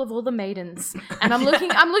beautiful of all the maidens, and I'm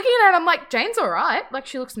looking at her and I'm like, Jane's all right, like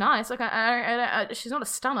she looks nice, like she's not a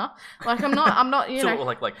stunner, like I'm not, you So know,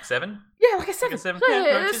 like 7? yeah, like a 7, a 7? yeah,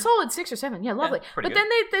 Yeah, a which is- solid 6 or 7, yeah, lovely. pretty But good. then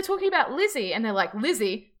they're talking about Lizzie and they're like,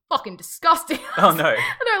 Lizzie, fucking disgusting. Oh no. And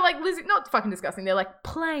they're like, Lizzie, not fucking disgusting. They're like,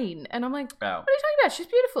 plain. And I'm like, Wow. what are you talking about? She's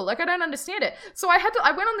beautiful. Like, I don't understand it. So I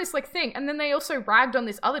went on this like thing, and then they also ragged on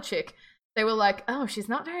this other chick. They were like, oh, she's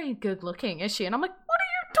not very good looking, is she? And I'm like, what are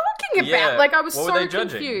you talking about? Yeah. Like, I was What were so they judging?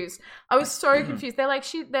 confused. I was so confused. They're like,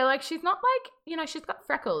 she's not like, you know, she's got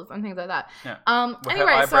freckles and things like that. Yeah. Anyway, her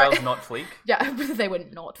eyebrows so not fleek. yeah, they were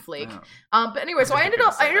not fleek. Wow. But anyway, so I ended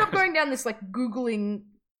Ridiculous, up though. going down this like Googling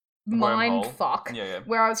mind Wormhole. fuck Yeah.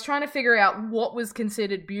 where I was trying to figure out what was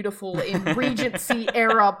considered beautiful in Regency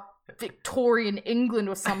era Victorian England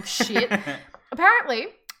or some shit. Apparently,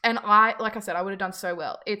 and like I said, I would have done so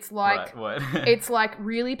well. It's like Right, what? it's like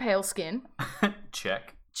really pale skin.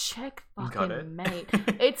 Check. Check Got fucking it. mate.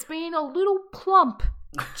 It's been a little plump.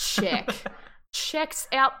 Check. Checks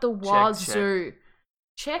out the wazoo.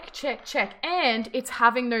 Check. And it's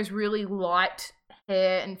having those really light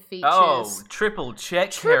hair and features. Oh, triple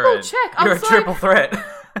check, Triple Karen. check. I You're a was like- triple threat.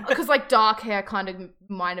 Because like dark hair kind of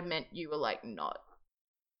might have meant you were like not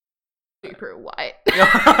super white.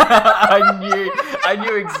 I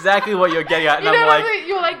knew exactly what you're getting at, and I'm like,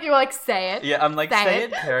 you were like, say it. Yeah, I'm like, say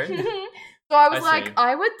it, Karen. So I was like,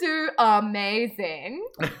 I would do amazing.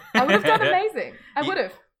 I would have done amazing. I would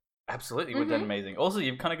have. Absolutely, would have done amazing. Also,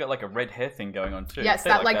 you've kind of got like a red hair thing going on too. Yes,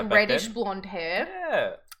 that like reddish blonde hair.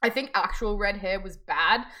 Yeah. I think actual red hair was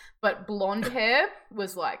bad, but blonde hair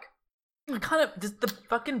was like... kind of, just the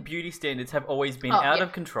fucking beauty standards have always been out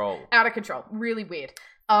of control. Out of control. Really weird.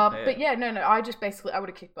 But yeah, no, I just basically, I would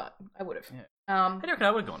have kicked butt. I would have. Yeah. How do you reckon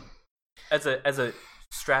I would have gone? As a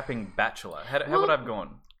strapping bachelor, how would I have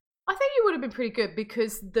gone? I think you would have been pretty good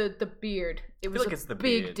because the beard, it was a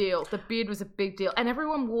big deal. The beard was a big deal. And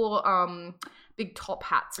everyone wore big top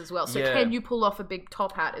hats as well. So can you pull off a big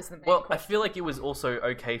top hat is the main question. I feel like it was also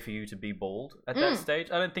okay for you to be bald at that stage.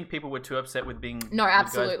 I don't think people were too upset with being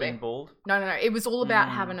guys being bald. No. It was all about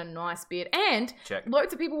having a nice beard. And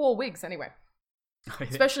loads of people wore wigs anyway.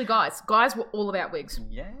 Especially guys. Guys were all about wigs.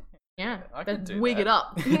 Yeah, I could do wig that. it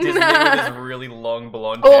up. Just with this really long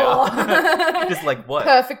blonde hair. Just like what?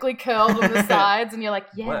 Perfectly curled on the sides, and you're like,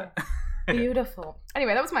 beautiful.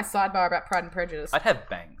 Anyway, that was my sidebar about Pride and Prejudice. I'd have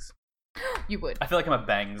bangs. You would. I feel like I'm a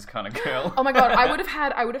bangs kind of girl. Oh my god, I would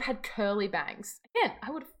have had curly bangs. Again,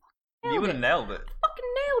 I would have. You would have nailed it. Fucking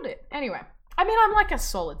nailed it. Anyway. I mean, I'm like a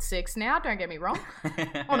solid 6 now, don't get me wrong.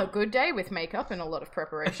 On a good day with makeup and a lot of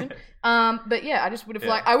preparation. But yeah, I just would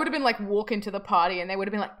have I would have been like walking to the party and they would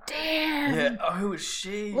have been like, damn. Yeah, oh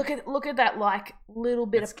she. Look at that like little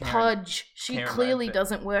bit of pudge. She clearly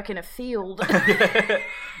doesn't work in a field. Sorry.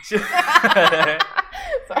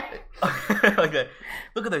 Like that.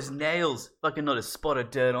 Look at those nails. Fucking not a spot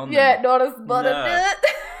of dirt on them. Yeah, not a spot of dirt.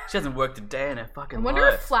 She hasn't worked a day in her fucking life. I wonder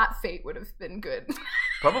if flat feet would have been good.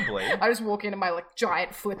 Probably. I just walk into my like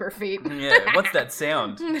giant flipper feet. Yeah, what's that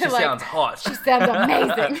sound? She sounds hot. She sounds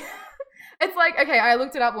amazing. It's like, okay, I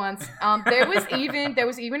looked it up once. There was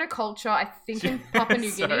even a culture, I think, in Papua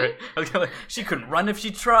New Guinea. She couldn't run if she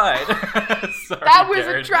tried. Sorry, that was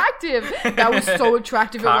attractive. That was so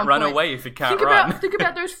attractive. Can't at one run point. Away if you can't run. Think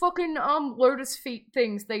about those fucking lotus feet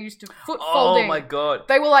things they used to foot folding. Oh my god.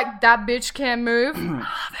 They were like, that bitch can't move. Love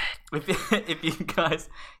it.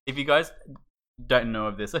 If you guys don't know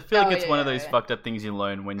of this, I feel like it's one of those fucked up things you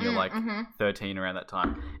learn when you're like 13 around that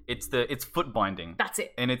time. It's foot binding. That's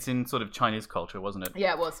it. And it's in sort of Chinese culture, wasn't it?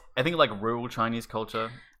 Yeah, it was. I think like rural Chinese culture.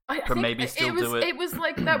 But maybe still do it. It was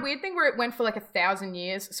like that weird thing where it went for like 1,000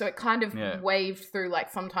 years. So it kind of waved through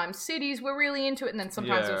like sometimes cities were really into it and then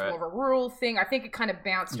sometimes it was more of a rural thing. I think it kind of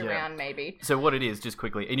bounced around maybe. So what it is, just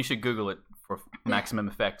quickly, and you should Google it for maximum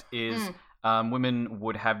effect, is women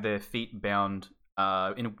would have their feet bound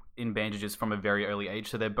in bandages from a very early age.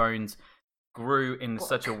 So their bones grew in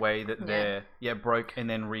such a way that broke and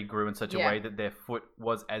then regrew in such a way that their foot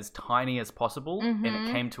was as tiny as possible and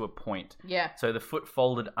it came to a point. So the foot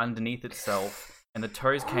folded underneath itself and the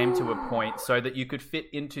toes came to a point so that you could fit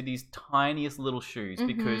into these tiniest little shoes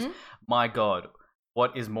because my god,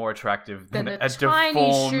 what is more attractive than a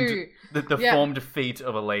deformed feet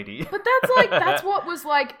of a lady? But that's what was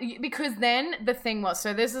like, because then the thing was,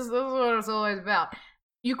 so this is what it's always about.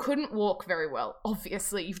 You couldn't walk very well,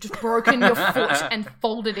 obviously. You've just broken your foot and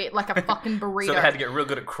folded it like a fucking burrito. So they had to get real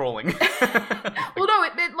good at crawling. Well, no,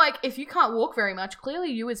 it like, if you can't walk very much,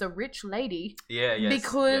 clearly you as a rich lady.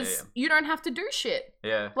 Because you don't have to do shit.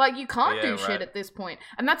 Like, you can't do shit at this point.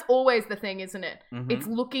 And that's always the thing, isn't it? It's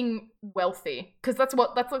looking wealthy. Because that's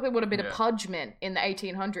like what a bit of pudge meant in the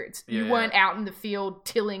 1800s. You weren't out in the field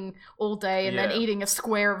tilling all day and then eating a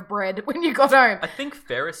square of bread when you got home. I think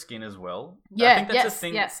fairer skin as well. Yeah, I think that's a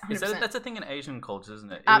thing. Yes, 100%. That's a thing in Asian culture,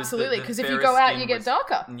 isn't it? Absolutely, because if you go out, you get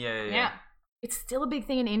darker. Yeah. It's still a big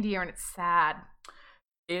thing in India, and it's sad.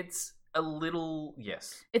 It's a little,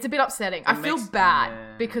 yes. It's a bit upsetting. I feel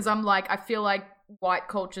bad because I'm like, I feel like white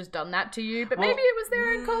culture's done that to you, but maybe it was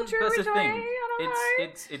their own culture originally. I don't know.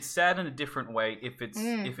 It's sad in a different way if it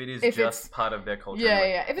is just part of their culture.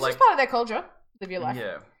 Yeah. If it's just part of their culture, live your life.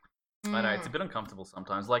 Yeah. I know, it's a bit uncomfortable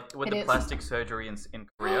sometimes. Like with the plastic surgery in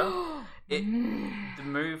Korea, the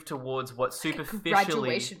move towards what superficially...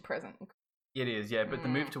 graduation present. It is, but the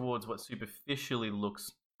move towards what superficially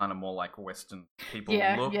looks kind of more like Western people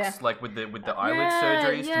looks, like with the eyelid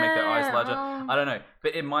surgeries to make their eyes larger. I don't know,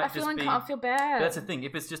 but it might I feel bad. That's the thing.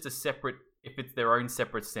 If it's just if it's their own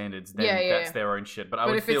separate standards, then that's their own shit. But I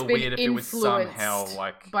would feel weird if it was somehow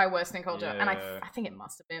like by Western culture, and I think it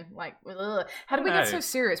must have been like, how did we get so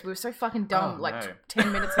serious? We were so fucking dumb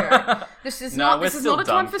 10 minutes ago. This is not a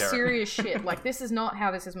time for serious shit. Like, this is not how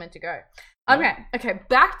this is meant to go. Okay,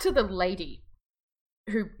 back to the lady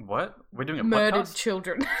who we're doing a murdered podcast?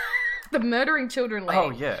 children. The murdering children lady. Oh,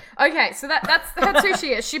 yeah. Okay, so that's who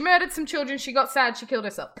she is. She murdered some children. She got sad. She killed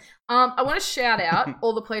herself. I want to shout out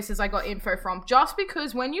all the places I got info from, just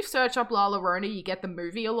because when you search up La Llorona, you get the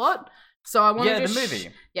movie a lot. So I want to just... the movie.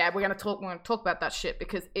 We're gonna talk about that shit,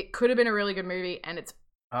 because it could have been a really good movie, and it's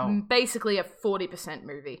basically a 40%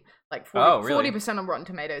 movie. Like 40% on Rotten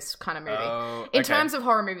Tomatoes kind of movie. In terms of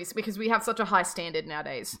horror movies, because we have such a high standard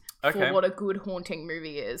nowadays for what a good haunting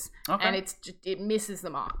movie is. And it misses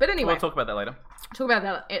the mark. But anyway. We'll talk about that later. Talk about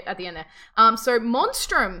that at the end there. So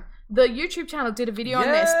Monstrum, the YouTube channel, did a video on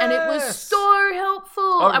this, and it was so helpful.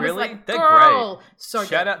 Oh, I was really? like, They're girl. great. So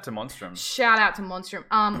Shout out to Monstrum. Shout out to Monstrum.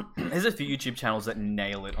 There's a few YouTube channels that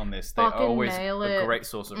nail it on this. They Fucking always nail a it. great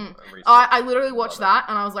source of research. I literally watched that,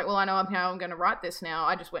 and I was like, well, I know how I'm going to write this now.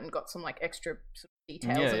 I just went and got some like extra sort of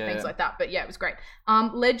details and things like that. But yeah, it was great.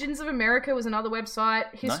 Legends of America was another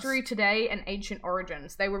website. History Today and Ancient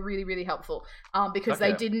Origins. They were really, really helpful because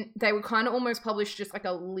they were kind of almost published just like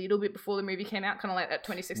a little bit before the movie came out, kind of like at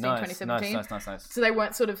 2016, 2017. Nice. So they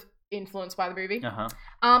weren't sort of influenced by the movie.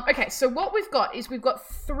 Okay, so what we've got is we've got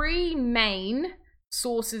three main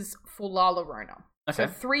sources for La Llorona. Okay. So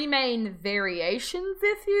three main variations,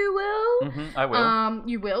 if you will. I will.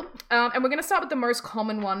 You will. And we're going to start with the most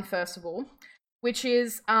common one, first of all, which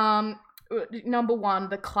is number one,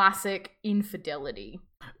 the classic infidelity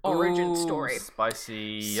origin story.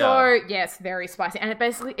 Spicy. So yes, very spicy, and it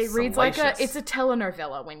reads like it's a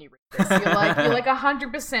telenovela when you read this. You're like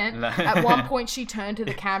 100%. At one point, she turned to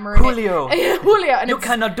the camera. Julio, and you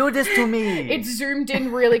cannot do this to me. It zoomed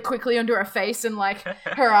in really quickly onto her face, and like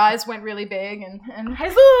her eyes went really big, and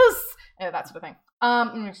Jesus, that sort of thing.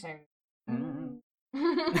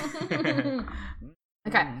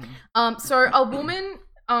 Okay. So a woman,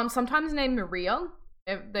 sometimes named Maria.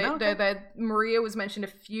 Maria was mentioned a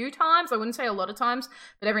few times. I wouldn't say a lot of times,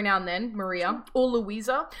 but every now and then, Maria or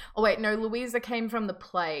Louisa. Oh wait, no, Louisa came from the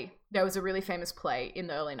play. There was a really famous play in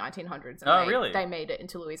the early 1900s. And really? They made it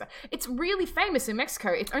into Louisa. It's really famous in Mexico.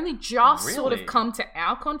 It's only just sort of come to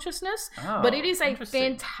our consciousness, but it is a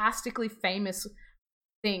fantastically famous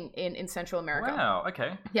thing in Central America. Wow,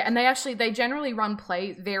 okay. Yeah, and they generally run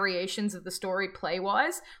play variations of the story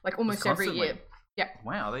play-wise, like almost every year. Yeah.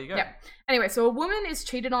 Wow, there you go. Yeah. Anyway, so a woman is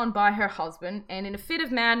cheated on by her husband, and in a fit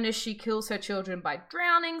of madness, she kills her children by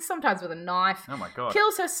drowning, sometimes with a knife. Oh my god.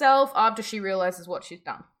 Kills herself after she realizes what she's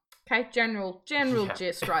done. Okay, general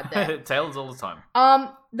gist right there. Tales all the time.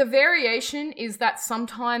 The variation is that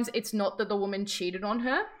sometimes it's not that the woman cheated on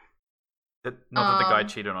her. Not that the guy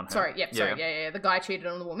cheated on her. Sorry, the guy cheated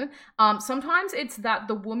on the woman. Sometimes it's that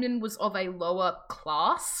the woman was of a lower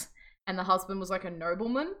class, and the husband was like a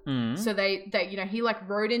nobleman. So they he like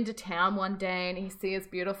rode into town one day and he sees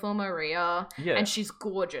beautiful Maria, and she's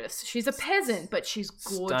gorgeous. She's a peasant, but she's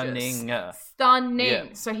gorgeous. Stunning.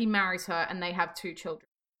 Yeah. So he marries her and they have 2 children,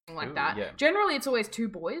 like that. Yeah. Generally, it's always 2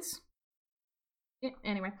 boys. Yeah,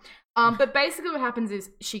 anyway, but basically what happens is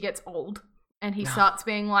she gets old and he starts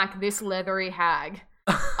being like, this leathery hag.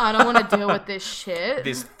 I don't want to deal with this shit.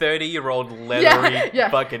 This 30-year-old leathery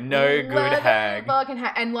fucking no good hag. Fucking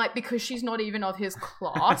hag. And like, because she's not even of his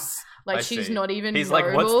class, like she's not even He's noble.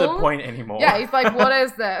 like, what's the point anymore? Yeah, he's like, what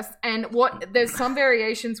is this? And there's some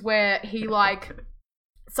variations where he like,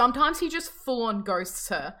 sometimes he just full on ghosts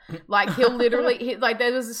her. Like he'll literally,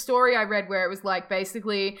 there was a story I read where it was like,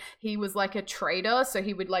 basically he was like a trader. So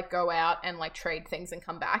he would like go out and like trade things and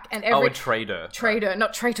come back. And a trader. Trader,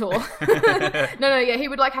 not traitor. No, yeah. He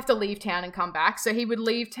would like have to leave town and come back. So he would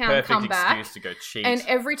leave town, come back. Perfect excuse to go cheat. And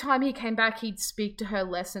every time he came back, he'd speak to her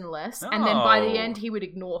less and less. And then by the end, he would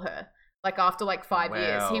ignore her. Like after like 5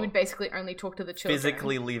 years, he would basically only talk to the children.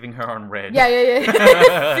 Physically leaving her on red.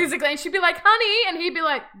 Yeah. Physically, and she'd be like, "Honey," and he'd be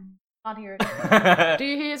like, "Not hear it." Do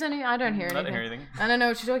you hear anything? I don't hear anything. Not hear anything. I don't know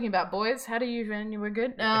what you're talking about, boys. How do you? We're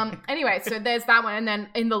good. Anyway, so there's that one, and then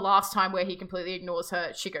in the last time where he completely ignores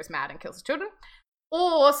her, she goes mad and kills the children.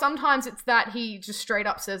 Or sometimes it's that he just straight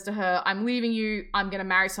up says to her, "I'm leaving you. I'm gonna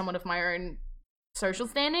marry someone of my own social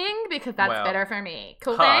standing because that's better for me."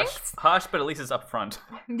 Cool, thanks. Harsh, but at least it's up front.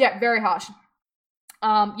 Yeah, very harsh.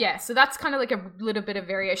 So that's kind of like a little bit of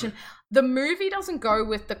variation. The movie doesn't go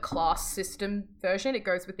with the class system version. It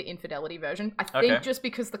goes with the infidelity version. I think just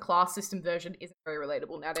because the class system version isn't very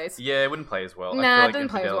relatable nowadays. Yeah, it wouldn't play as well. Nah, it doesn't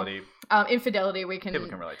play as well. Infidelity, people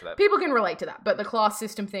can relate to that. People can relate to that, but the class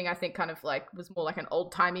system thing, I think, kind of like was more like an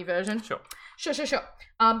old-timey version. Sure.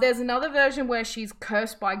 There's another version where she's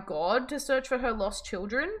cursed by God to search for her lost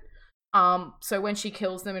children. So when she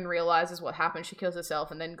kills them and realizes what happened, she kills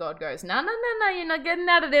herself, and then God goes, no, you're not getting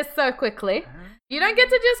out of this so quickly. You don't get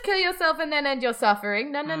to just kill yourself and then end your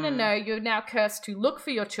suffering. No, you're now cursed to look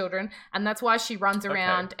for your children, and that's why she runs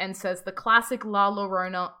around and says the classic La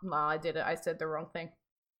Llorona. I did it. I said the wrong thing.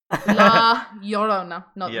 La Llorona,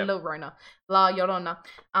 not La Llorona. La Llorona.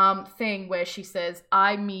 Thing where she says,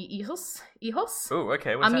 "Ay mi hijos." Oh,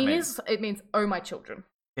 okay. What does that mean? It means, "Oh my children."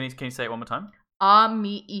 Can you say it one more time? A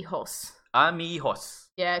mi hijos. A mi hijos.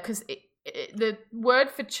 Yeah, because the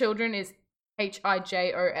word for children is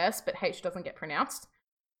Hijos, but H doesn't get pronounced,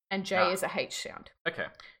 and J is a H sound. Okay.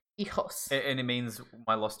 Hijos. And it means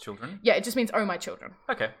my lost children? Yeah, it just means "oh my children."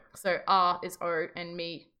 Okay. So A is O and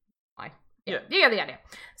me, I. Yeah. You get the idea.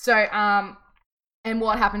 So, and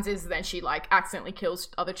what happens is then she like accidentally kills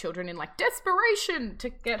other children in like desperation to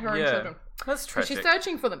get her own children. That's tragic. So she's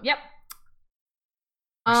searching for them. Yep.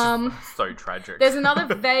 So tragic. There's another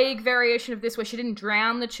vague variation of this where she didn't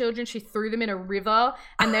drown the children, she threw them in a river,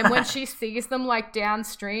 and then when she sees them like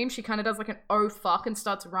downstream, she kind of does like an oh fuck and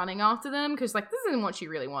starts running after them because like this isn't what she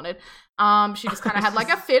really wanted. She just kind of had like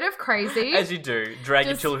a fit of crazy. As you do, drag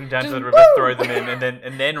your children down to the river, throw them in,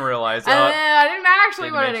 and then realize. And then I didn't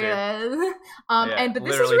actually want to do this. But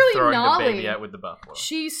this is really throwing gnarly. The baby out with the bathwater.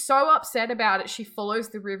 She's so upset about it. She follows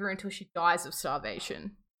the river until she dies of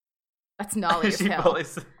starvation. That's gnarly as hell.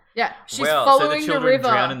 Yeah, she's following so the river.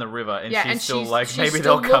 Drown in the river, and she's still like, maybe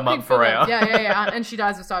still they'll come up for our. Yeah, and she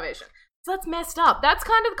dies of starvation. So that's messed up. That's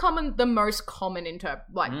kind of the most common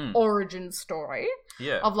origin story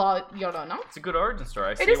of La Llorona. It's a good origin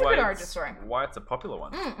story. It is a good origin story. Why it's a popular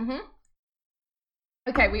one. Mm-hmm.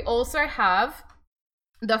 Okay, we also have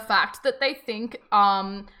the fact that they think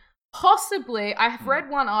possibly, I have read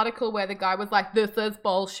one article where the guy was like, this is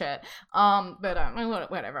bullshit. But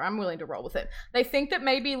whatever, I'm willing to roll with it. They think that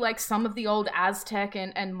maybe like some of the old Aztec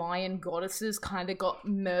and Mayan goddesses kind of got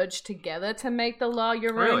merged together to make the La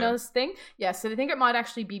Llorona's thing. Yeah, so they think it might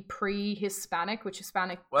actually be pre-Hispanic, which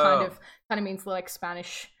Hispanic kind of means like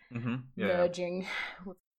Spanish merging.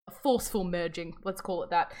 Forceful merging, let's call it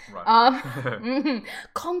that. Right.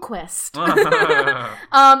 Conquest. So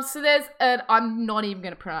there's I'm not even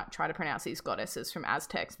going to try to pronounce these goddesses from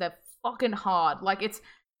Aztecs. They're fucking hard. Like it's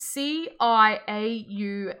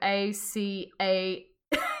Ciauacaauti.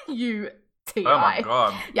 Oh my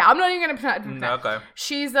god. Yeah, I'm not even going to pronounce that. Okay.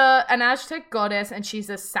 She's an Aztec goddess, and she's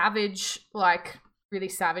a savage, like really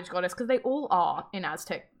savage goddess, because they all are in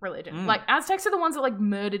Aztec religion. Like Aztecs are the ones that like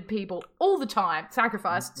murdered people all the time.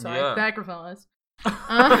 Sacrificed. Political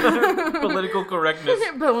correctness.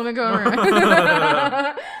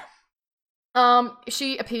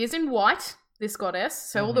 She appears in white, this goddess.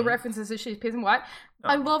 So all the references is she appears in white.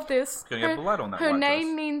 I love this. Gonna get blood on that. Her white name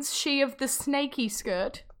dress. means she of the snaky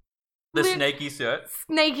skirt. The snaky skirt.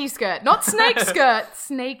 Snaky skirt, not snake skirt.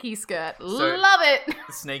 Snaky skirt. Love it.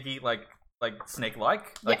 Snaky like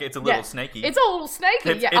snake-like? Like it's a little snaky. It's a little snaky.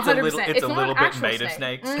 It's 100%. It's a little bit made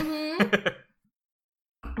snake. of snakes.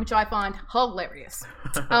 Which I find hilarious.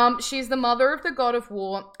 She's the mother of the god of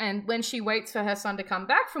war, and when she waits for her son to come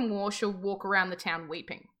back from war, she'll walk around the town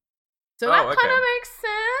weeping. So that kind of makes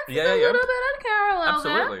sense. Yeah, There's a little bit of parallel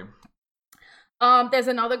Absolutely. there. There's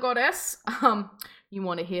another goddess. You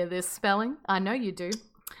want to hear this spelling? I know you do.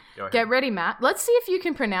 Get ready, Matt. Let's see if you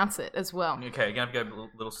can pronounce it as well. Okay, you're going to have to go a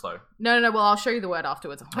little slow. No. Well, I'll show you the word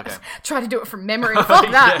afterwards. Okay. Try to do it from memory.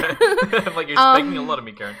 Fuck that. Like you're expecting a lot of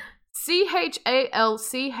me, Karen.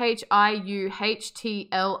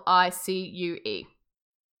 Chalchiuhtlicue.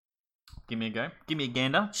 Give me a go. Give me a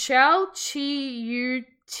gander.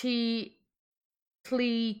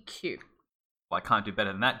 Chalchiuhtlicue. Well, I can't do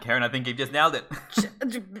better than that, Karen. I think you've just nailed it.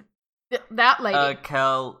 That lady.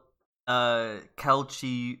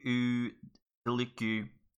 Calciutilicu.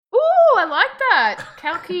 Ooh, I like that.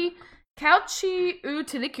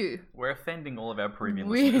 Calciutilicu. We're offending all of our Peruvian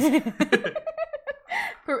listeners.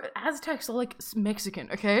 Aztecs are like Mexican,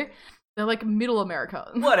 okay? They're like Middle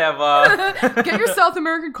America. Whatever. Get your South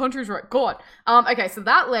American countries right. God. Okay, so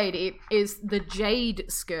that lady is the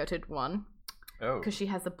jade-skirted one. Oh. Because she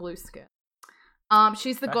has a blue skirt.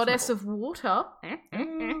 She's the goddess of water.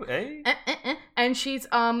 Ooh, eh? And she's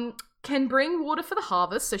can bring water for the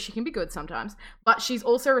harvest, so she can be good sometimes. But she's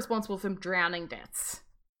also responsible for drowning deaths.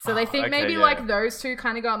 So they think maybe like those two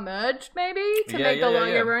kind of got merged, maybe, to make the La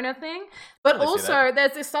Llorona thing. But also,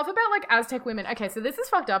 there's this stuff about like Aztec women. Okay, so this is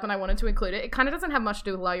fucked up, and I wanted to include it. It kind of doesn't have much to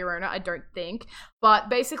do with La Llorona, I don't think. But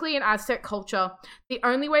basically, in Aztec culture, the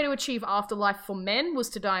only way to achieve afterlife for men was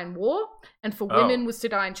to die in war, and for women was to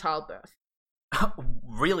die in childbirth.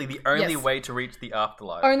 Really? The only way to reach the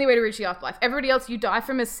afterlife? Only way to reach the afterlife. Everybody else, you die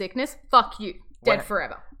from a sickness, fuck you. Dead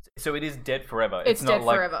forever. So it is dead forever. It's not dead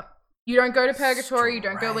like forever. You don't go to purgatory. You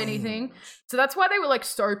don't go anything. So that's why they were like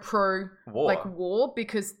so pro war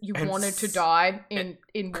because you wanted to die in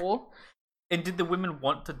war. And did the women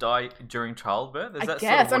want to die during childbirth? I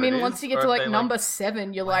guess. I mean, once you get to like number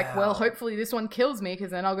 7, you're like, well, hopefully this one kills me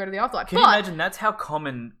because then I'll go to the afterlife. Can you imagine? That's how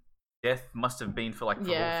common death must have been for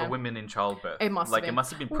for women in childbirth. It must have been. It must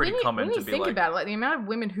have been pretty common to be like... When you think about it, like the amount of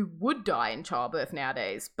women who would die in childbirth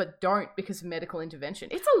nowadays, but don't because of medical intervention,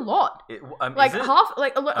 it's a lot. Like half,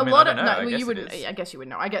 like a lot of... No, well, you wouldn't... I guess you would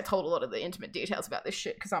know. I get told a lot of the intimate details about this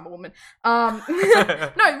shit because I'm a woman.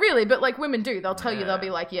 No, really, but like women do. They'll tell you, they'll be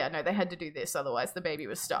like, yeah, no, they had to do this, otherwise the baby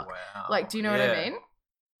was stuck. Wow. Like, do you know what I mean?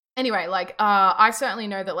 Anyway, like, I certainly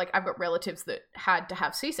know that like I've got relatives that had to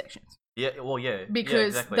have C-sections. Yeah, well, yeah.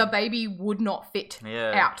 Because the baby would not fit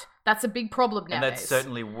out. That's a big problem nowadays. And that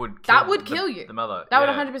certainly would kill kill you. The mother. That would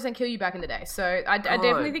 100% kill you back in the day. So I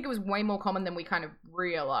definitely think it was way more common than we kind of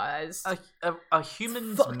realised. Are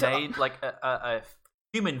humans made, like,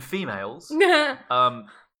 human females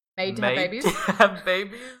made to have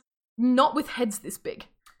babies? Not with heads this big.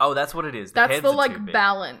 Oh, that's what it is. That's the like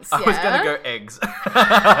balance. Yeah? I was gonna go eggs.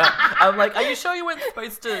 I'm like, are you sure you weren't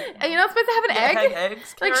supposed to? Are you not supposed to have an egg? Hang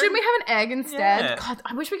eggs, like, shouldn't we have an egg instead? Yeah. God,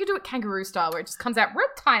 I wish we could do it kangaroo style, where it just comes out real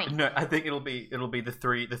tiny. No, I think it'll be the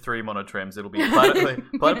three monotremes. It'll be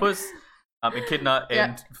platypus, echidna,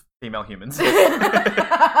 and female humans. The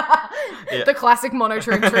classic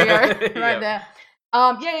monotreme trio, right there.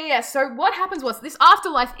 Yeah. So what happens was this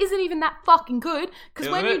afterlife isn't even that fucking good because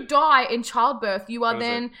when you die in childbirth, you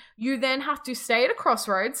then have to stay at a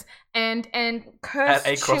crossroads and curse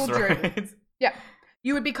children. Crossroads. Yeah,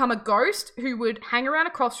 you would become a ghost who would hang around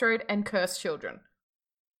a crossroad and curse children.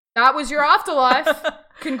 That was your afterlife.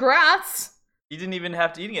 Congrats. You didn't even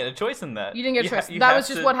have to. You didn't get a choice in that. You didn't get a choice. That was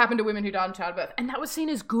just what happened to women who died in childbirth, and that was seen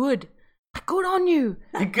as good. Good on you,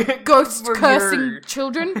 ghost cursing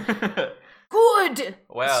children. Good.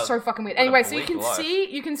 Wow. So fucking weird. Anyway, so you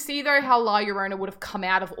can see though how La Llorona would have come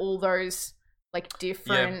out of all those like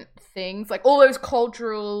different things, like all those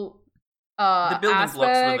cultural the building aspects.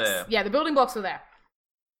 Blocks were there. Yeah, the building blocks were there.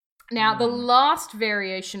 Now, the last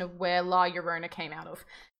variation of where La Llorona came out of.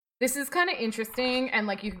 This is kind of interesting, and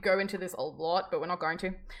like you could go into this a lot, but we're not going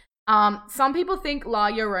to. Some people think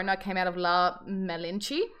La Llorona came out of La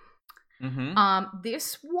Malinche. Mm-hmm.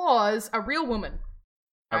 This was a real woman.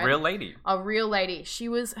 Right? A real lady. She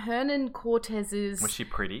was Hernan Cortez's... Was she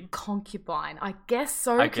pretty? Concubine. I guess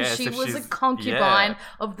so, because she was a concubine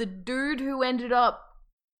of the dude who ended up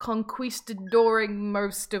conquistadoring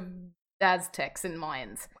most of Aztecs and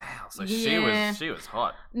Mayans. Wow, so she was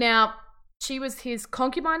hot. Now, she was his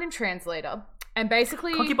concubine and translator, and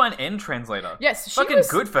basically... Concubine and translator? Yes. Fucking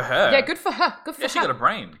good for her. Yeah, good for her. She got a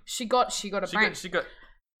brain. She got a brain. She got...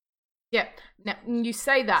 Yeah, now you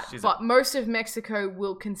say that, but most of Mexico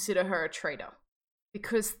will consider her a traitor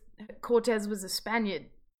because Cortez was a Spaniard.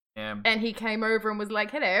 Yeah. And he came over and was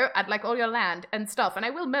like, hello, I'd like all your land and stuff, and I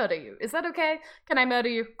will murder you. Is that okay? Can I murder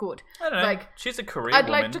you? Good. I don't know. Like, she's a career woman. I'd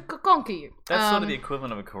like to conquer you. That's sort of the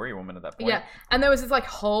equivalent of a career woman at that point. Yeah, and there was this like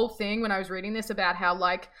whole thing when I was reading this about how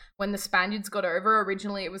like when the Spaniards got over,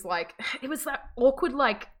 originally it was that awkward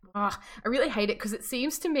like, I really hate it because it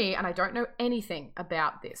seems to me, and I don't know anything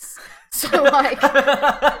about this. So like,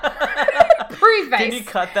 preface. Can you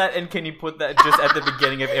cut that and can you put that just at the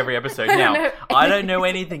beginning of every episode? Now, I don't know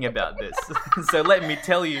anything about this, so let me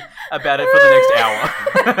tell you about it for the next hour.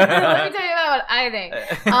 Let me tell you about what I think.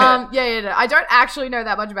 No, I don't actually know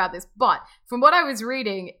that much about this, but from what I was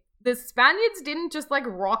reading, the Spaniards didn't just like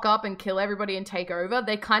rock up and kill everybody and take over.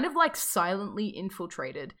 They kind of like silently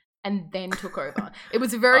infiltrated and then took over. It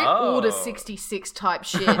was a very Order 66 type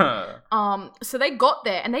shit. So they got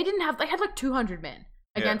there and they had like 200 men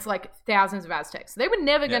against like thousands of Aztecs. They were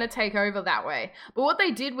never going to take over that way. But what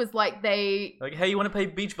they did was like hey, you want to play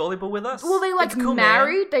beach volleyball with us? Well, they like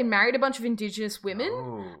they married a bunch of indigenous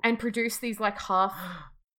women and produced these like half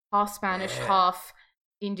Spanish, half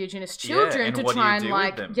indigenous children to try and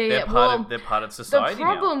like they're part of society. The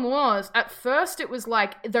problem was at first it was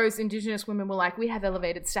like those indigenous women were like, we have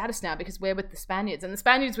elevated status now because we're with the Spaniards, and the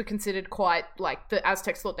Spaniards were considered quite like, the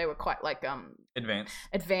Aztecs thought they were quite like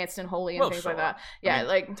advanced and holy and things like that. I mean,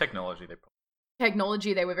 like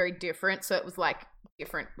technology they were very different, so it was like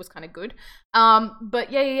different was kind of good.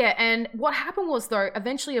 But and what happened was though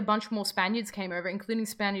eventually a bunch more Spaniards came over, including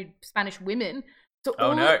Spanish women. So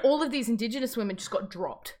all of these indigenous women just got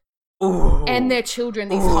dropped. Ooh. And their children,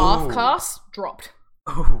 these half-castes, dropped.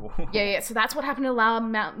 Ooh. Yeah. So that's what happened to La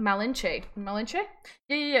Malinche. Malinche?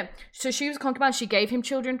 Yeah. So she was a concubine. She gave him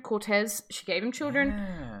children. Cortez, she gave him children.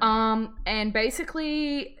 Yeah. And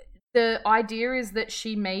basically the idea is that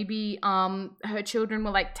she maybe her children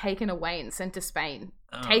were like taken away and sent to Spain,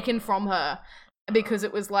 taken from her. Because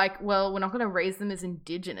it was like, well, we're not going to raise them as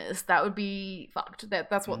indigenous. That would be fucked.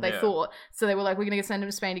 That's what they thought. So they were like, we're going to send them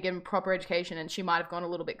to Spain to get them proper education. And she might have gone a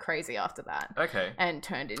little bit crazy after that. Okay. And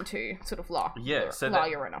turned into sort of La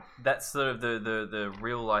Llorona. That's sort of the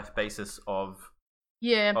real life basis of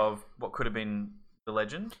what could have been the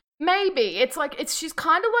legend. Maybe she's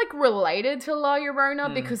kind of like related to La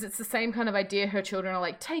Llorona because it's the same kind of idea. Her children are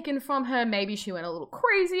like taken from her. Maybe she went a little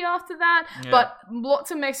crazy after that, but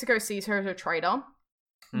lots of Mexico sees her as a traitor.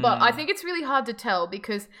 But I think it's really hard to tell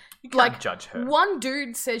because you can't judge her. One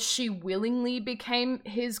dude says she willingly became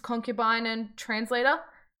his concubine and translator. How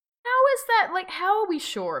is that? Like, how are we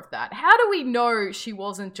sure of that? How do we know she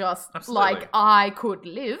wasn't just like, I could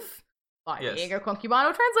live by being a concubine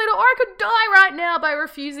or translator, or I could die right now by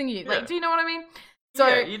refusing you. Like, do you know what I mean? So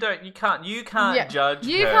you can't judge her.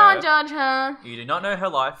 You can't judge her. You do not know her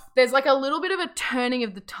life. There's like a little bit of a turning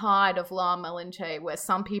of the tide of La Malinche where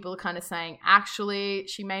some people are kind of saying, actually,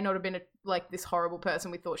 she may not have been like this horrible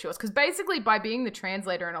person we thought she was. Because basically by being the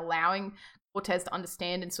translator and allowing Cortez to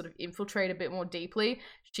understand and sort of infiltrate a bit more deeply,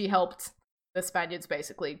 she helped the Spaniards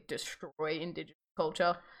basically destroy indigenous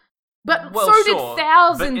culture. But did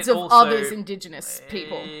thousands of others indigenous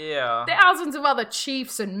people. Yeah. Thousands of other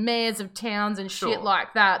chiefs and mayors of towns and shit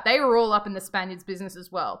like that. They were all up in the Spaniards' business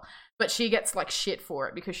as well. But she gets like shit for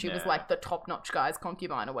it because she was like the top-notch guy's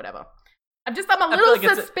concubine or whatever. I'm a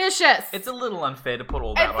little suspicious. It's a little unfair to put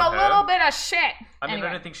all that on her. It's a little bit of shit. I mean,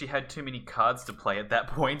 I don't think she had too many cards to play at that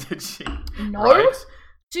point, did she? No. Right?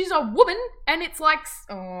 She's a woman and it's like,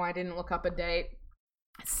 I didn't look up a date.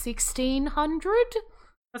 1600?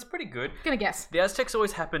 That's pretty good. Gonna guess. The Aztecs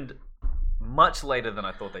always happened much later than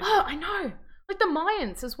I thought they did. Oh, I know. Like the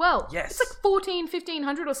Mayans as well. Yes. It's like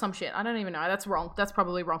 1500 or some shit. I don't even know. That's wrong. That's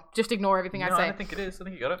probably wrong. Just ignore everything I say. I don't think it is. I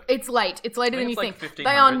think you got it. It's late. It's later than you think. They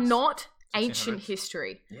are not ancient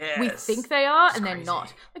history. Yes. We think they are, and they're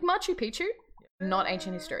not. Like Machu Picchu, not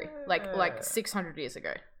ancient history. Like 600 years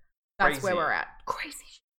ago. That's where we're at. Crazy.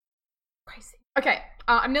 Okay,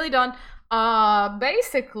 I'm nearly done.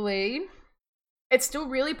 Basically, it's still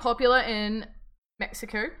really popular in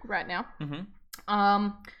Mexico right now. Mm-hmm.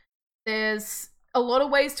 There's a lot of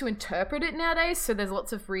ways to interpret it nowadays, so there's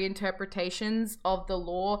lots of reinterpretations of the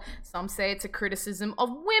law. Some say it's a criticism of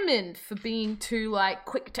women for being too, like,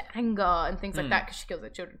 quick to anger and things like that because she kills their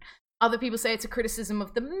children. Other people say it's a criticism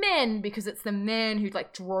of the men because it's the men who,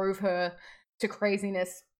 like, drove her to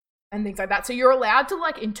craziness and things like that. So you're allowed to,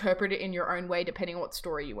 like, interpret it in your own way depending on what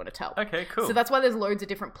story you want to tell. Okay, cool. So that's why there's loads of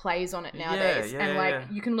different plays on it nowadays.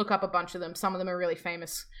 You can look up a bunch of them. Some of them are really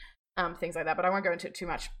famous, things like that, but I won't go into it too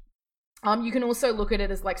much. You can also look at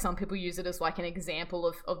it as, like, some people use it as, like, an example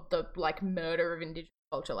of the, like, murder of indigenous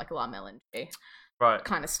culture, like La Melange. Right.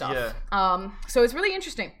 Kind of stuff. Yeah. So it's really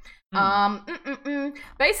interesting.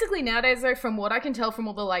 Basically nowadays, though, from what I can tell from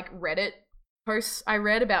all the, like, Reddit posts I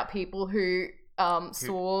read about people who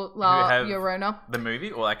saw La Llorona. The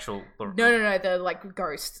movie or actual? No, the, like,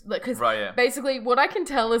 ghost. Because basically what I can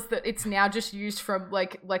tell is that it's now just used from,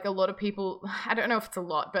 like a lot of people, I don't know if it's a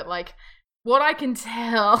lot, but, like, what I can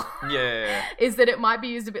tell is that it might be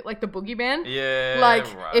used a bit like the boogeyman. Yeah. Like,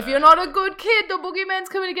 if you're not a good kid, the boogeyman's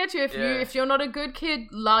coming to get you. If you're not a good kid,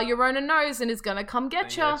 La Llorona knows and is going to come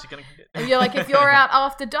get you. And you're like, if you're out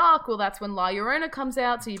after dark, well, that's when La Llorona comes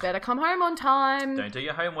out, so you better come home on time. Don't do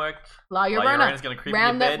your homework. La Llorona's going to creep in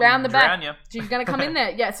your bed round the back. Drown you. She's going to come in there.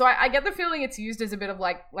 Yeah, so I get the feeling it's used as a bit of,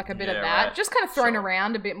 like a bit of that. Right. Just kind of thrown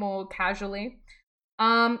around a bit more casually.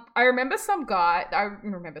 I remember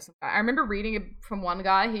I remember reading it from one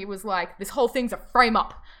guy. He was like, this whole thing's a frame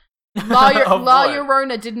up. La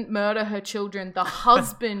Llorona didn't murder her children. The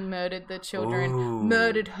husband murdered the children,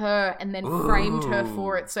 murdered her, and then framed her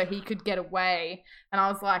for it so he could get away. And I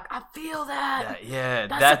was like, I feel that.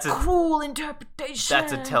 That's a cool interpretation.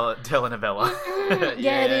 That's a telenovela.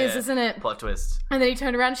 Yeah, it is, isn't it? Plot twist. And then he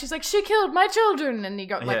turned around and she's like, she killed my children. And he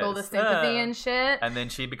got like all the sympathy and shit. And then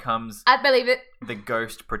she becomes... I'd believe it. The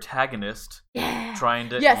ghost protagonist. Yeah. Trying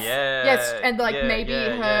to... Yes. And like maybe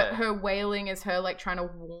her wailing is her like trying to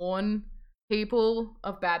warn people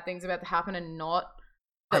of bad things about to happen and not...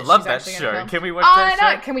 I love that show. Can we watch that show?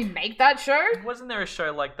 I know. Can we make that show? Wasn't there a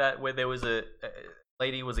show like that where there was a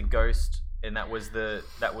lady was a ghost and that was the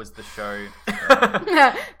show?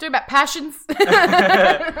 Talking about passions.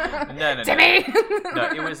 No. Timmy. No,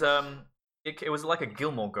 it was it was like a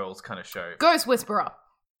Gilmore Girls kind of show. Ghost Whisperer.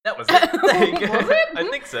 That was it. There you go. Was it? I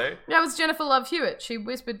think so. That was Jennifer Love Hewitt. She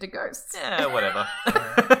whispered to ghosts. Yeah, whatever.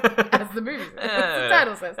 As the movie says. The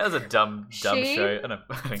title says. That was a dumb show. I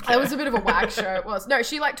don't care. It was a bit of a whack show. It was. No,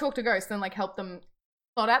 she like talked to ghosts and like helped them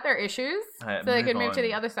sort out their issues so they could move to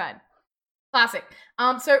the other side. Classic.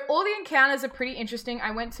 So all the encounters are pretty interesting.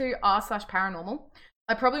 I went to r/paranormal.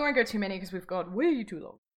 I probably won't go too many because we've gone way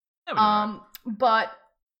too long. But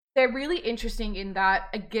they're really interesting in that,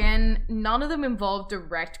 again, none of them involve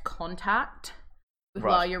direct contact with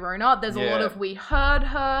La Llorona. There's a lot of, we heard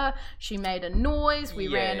her, she made a noise, we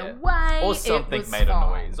ran away. Or something made a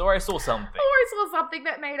noise. Or I saw something. Or I saw something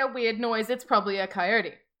that made a weird noise. It's probably a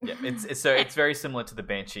coyote. Yeah, it's very similar to the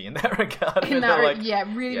Banshee in that regard.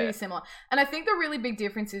 Really similar. And I think the really big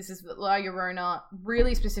difference is that La Llorona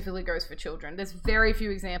really specifically goes for children. There's very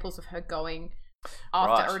few examples of her going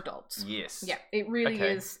after adults. Yes. Yeah, it really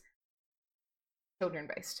is children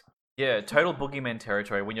based. Yeah, total boogeyman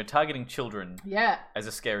territory when you're targeting children. Yeah. As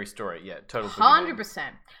a scary story. Yeah, total boogeyman.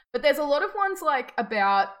 100%. But there's a lot of ones like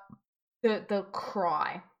about the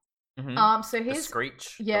cry. Mm-hmm. So here's the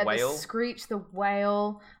screech, the wail. The screech, the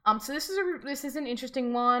wail. So this is an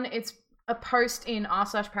interesting one. It's a post in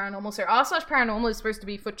r/paranormal. So r/paranormal is supposed to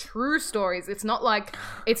be for true stories. It's not like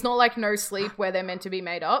No Sleep where they're meant to be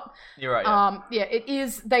made up. You're right. Yeah, it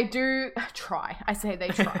is. They do try. I say they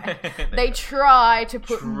try. They try to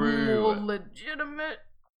put more legitimate.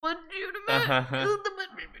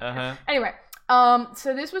 Anyway.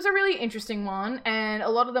 So this was a really interesting one, and a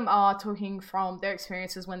lot of them are talking from their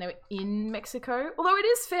experiences when they were in Mexico, although it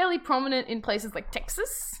is fairly prominent in places like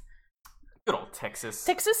Texas. Good old Texas.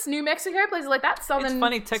 Texas, New Mexico, places like that, southern It's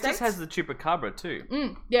funny, Texas states. has the chupacabra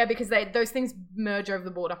too. Yeah, because those things merge over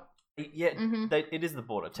the border. Yeah, it is the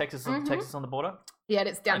border. Texas on the border? Yeah,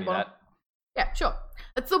 it's down the bottom. Yeah, sure.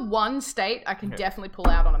 That's the one state I can definitely pull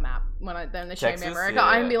out on a map when they show me America.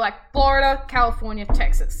 I can be like, Florida, California,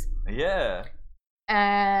 Texas. Yeah.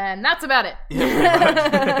 And that's about it.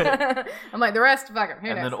 Yeah, I'm like, the rest, fuck it. Who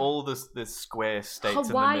knows? And then all the square states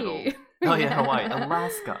Hawaii. in the middle. Oh yeah, Hawaii,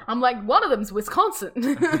 Alaska. I'm like, one of them's Wisconsin.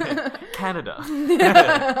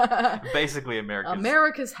 Canada. Basically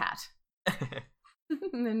America's hat.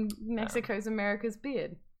 And then Mexico's America's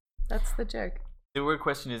beard. That's the joke. The real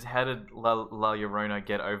question is, how did La Llorona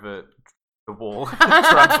get over the wall?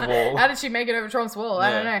 Trump's wall. How did she make it over Trump's wall?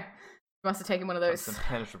 I don't know. She must have taken one of those. It's an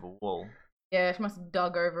impenetrable wall. Yeah, she must have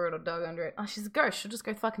dug over it or dug under it. Oh, she's a ghost. She'll just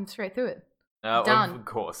go fucking straight through it. Done. Of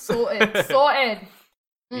course. Sorted.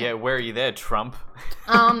 Yeah, where are you there, Trump?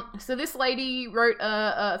 So this lady wrote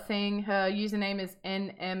a thing. Her username is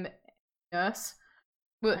NM Nurse.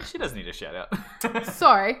 She doesn't need a shout out.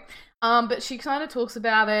 Sorry. But she kind of talks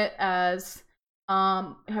about it as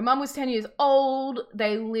her mum was 10 years old.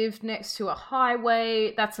 They lived next to a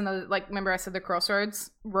highway. That's another, like, remember I said the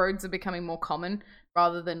crossroads? Roads are becoming more common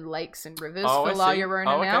rather than lakes and rivers for La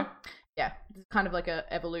Llorona now. Yeah, it's kind of like a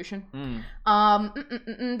evolution.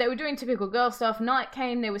 They were doing typical girl stuff. Night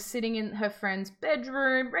came, they were sitting in her friend's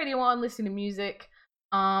bedroom, radio on, listening to music.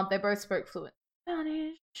 They both spoke fluent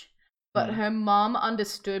Spanish, but her mum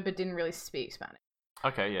understood but didn't really speak Spanish.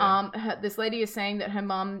 Okay, yeah. This lady is saying that her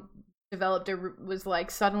mum was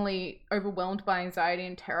like suddenly overwhelmed by anxiety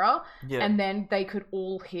and terror, and then they could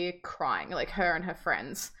all hear crying, like her and her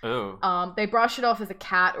friends. Oh. They brush it off as a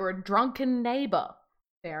cat or a drunken neighbor.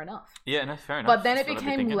 Fair enough. Yeah, no, fair enough. But then it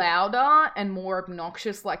became louder and more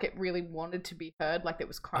obnoxious, like it really wanted to be heard, like it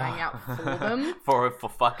was crying out for them. for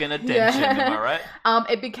fucking attention, am I right?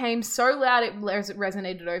 It became so loud it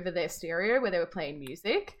resonated over their stereo where they were playing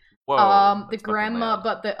music. Whoa, the grandma,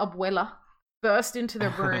 but the abuela, burst into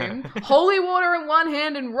the room, holy water in one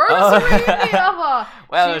hand and rosary in the other.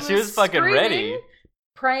 Wow, she was fucking ready.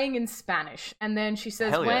 Praying in Spanish, and then she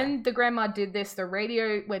says when the grandma did this, the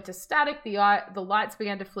radio went to static, the lights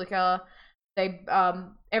began to flicker,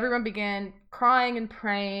 everyone began crying and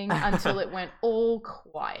praying until it went all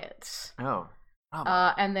quiet.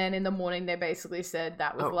 And then in the morning they basically said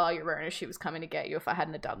that was La Llorona, she was coming to get you if I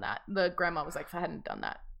hadn't have done that. The grandma was like, if I hadn't done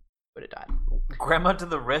that, I would have died. Grandma to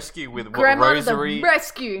the rescue with rosary to the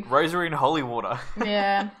rescue. Rosary and holy water.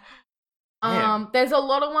 Yeah. There's a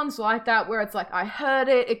lot of ones like that where it's like, I heard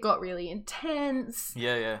it got really intense.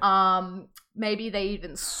 Yeah. Maybe they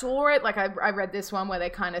even saw it. Like I read this one where they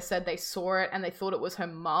kind of said they saw it and they thought it was her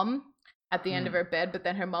mum at the end of her bed, but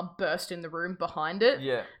then her mum burst in the room behind it.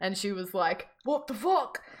 Yeah. And she was like, what the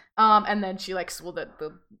fuck? And then she like saw that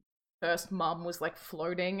the first mum was like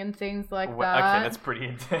floating and things like that. Okay, that's pretty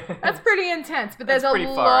intense. That's pretty intense, but there's a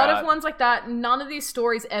lot of ones like that. None of these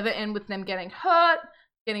stories ever end with them getting hurt.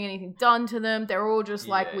 getting anything done to them. They're all just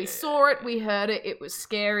like, we saw it, we heard it, it was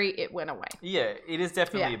scary, it went away. Yeah, it is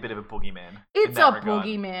definitely a bit of a boogeyman. It's a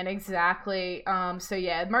boogeyman, exactly. So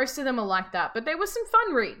yeah, most of them are like that. But there were some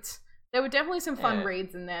fun reads. There were definitely some fun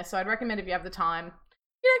reads in there. So I'd recommend if you have the time,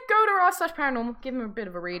 go to r/paranormal, give them a bit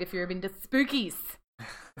of a read if you're into spookies.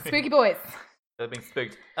 Spooky boys. They're being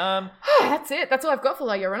spooked. That's it. That's all I've got for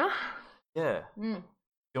La Llorona. Yeah. Mm.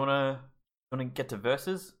 You wanna get to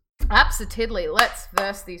verses? Absolutely. Let's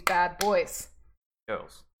verse these bad boys.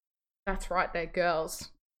 Girls. That's right, they're girls.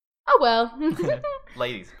 Oh well.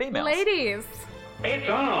 Ladies. Females. Ladies. It's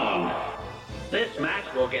on! This match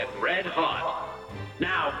will get red hot.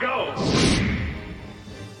 Now go!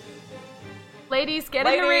 Ladies, get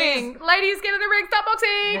in the ring. Ladies, get in the ring. Stop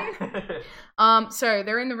boxing. So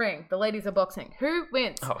they're in the ring. The ladies are boxing. Who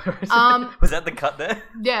wins? Was that the cut there?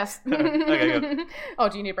 Yes. Okay, good. Oh,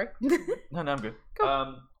 do you need a break? No, I'm good.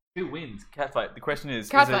 Cool. Who wins? Catfight. The question is,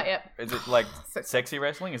 is it like sexy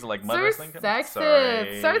wrestling? Is it like mud so wrestling? Sexist.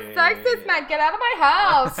 Sorry. So sexist, man. Get out of my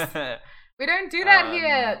house. We don't do that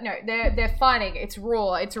here. No, they're fighting. It's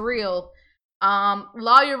raw. It's real. La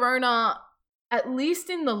Llorona, at least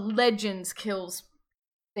in the legends, kills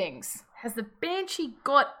things. Has the Banshee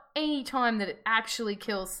got any time that it actually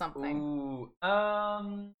kills something? Ooh,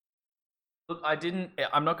 look,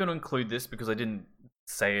 I'm not going to include this because I didn't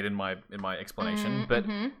say it in my explanation, but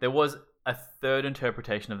there was a third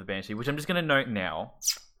interpretation of the Banshee, which I'm just going to note now,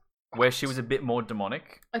 where she was a bit more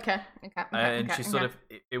demonic. Okay. She sort of,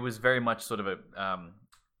 it was very much sort of a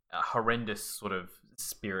horrendous sort of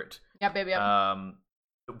spirit. Yep. That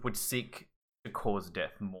would seek to cause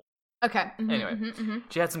death more. Okay. Anyway,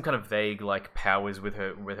 she had some kind of vague like powers with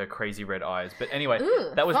her crazy red eyes. But anyway,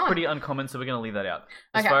 that was fun. pretty uncommon, so we're gonna leave that out.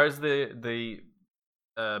 As far as the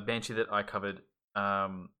Banshee that I covered, has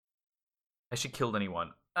she killed anyone?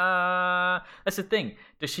 That's the thing.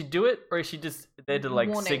 Does she do it, or is she just there to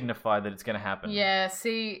like signify that it's gonna happen? Yeah.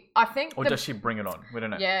 See, I think. Or does she bring it on? We don't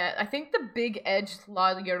know. Yeah, I think the big edge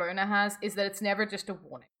La Llorona has is that it's never just a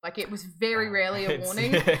warning. Like, it was very rarely a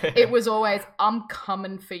warning. It was always, I'm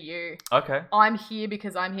coming for you. Okay. I'm here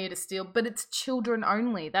because I'm here to steal. But it's children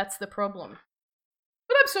only. That's the problem.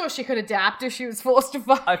 But I'm sure she could adapt if she was forced to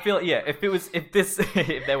fight. I feel if they were she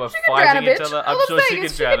fighting each other, I'm sure she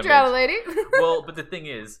could drown a lady. Well, but the thing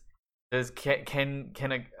is,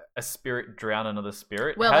 can a spirit drown another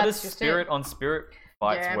spirit? Well, how does spirit on spirit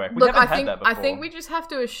fights work? Look, I think we just have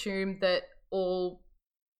to assume that all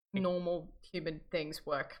normal human things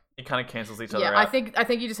work. It kind of cancels each other out. I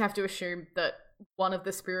think you just have to assume that one of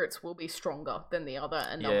the spirits will be stronger than the other,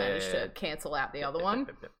 and they'll manage to cancel out the other one.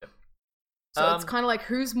 So it's kind of like,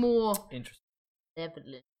 who's more interesting?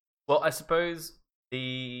 Evident. Well, I suppose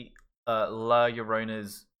the La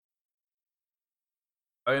Llorona's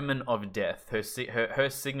omen of death, her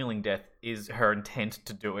signaling death, is her intent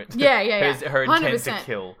to do it. Yeah. Her intent 100%. to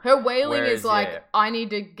kill. Her wailing is like, I need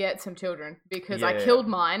to get some children because I killed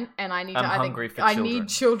mine, and I need to. I need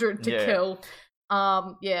children to kill.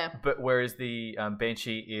 But whereas the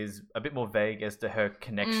Banshee is a bit more vague as to her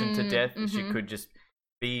connection to death, she could just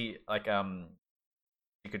be like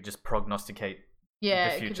she could just prognosticate the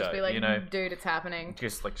future. It could just be like, dude, it's happening.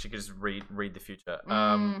 Just like she could just read the future.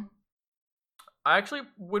 I actually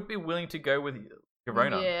would be willing to go with La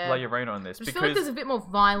Llorona on this, because I feel like there's a bit more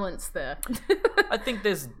violence there. I think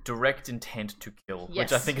there's direct intent to kill,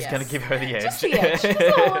 which I think is going to give her the edge. Just the edge. Just a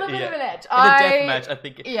little bit of an edge. In a death match, I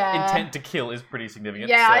think intent to kill is pretty significant.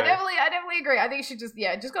 Yeah, so. I definitely agree. I think she just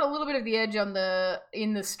got a little bit of the edge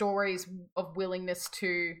in the stories of willingness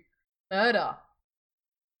to murder.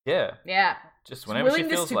 Yeah. Yeah. Just whenever she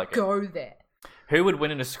feels like it. Willingness to go there. Who would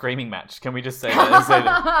win in a screaming match? Can we just say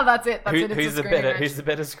that? That's it. Who's the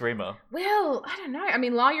better screamer? Well, I don't know. I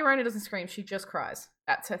mean, La Llorona doesn't scream; she just cries.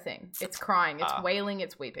 That's her thing. It's crying. It's wailing.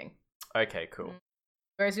 It's weeping. Okay, cool.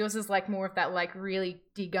 Whereas yours is like more of that, like, really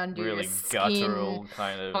dig under your skin, guttural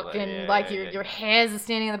kind of, fucking your hairs are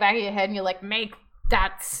standing on the back of your head, and you're like, make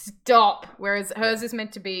that stop. Whereas hers is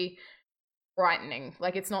meant to be frightening.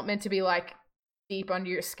 Like, it's not meant to be like deep under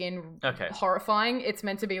your skin, horrifying. It's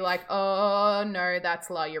meant to be like, oh no, that's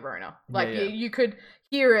La Llorona. Like you could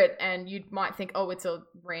hear it and you might think, oh, it's a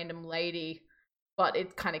random lady, but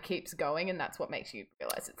it kind of keeps going, and that's what makes you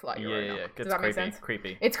realize it's La Llorona. Does that make sense?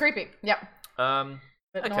 Creepy. It's creepy. Yep.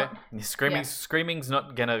 Okay. Screaming's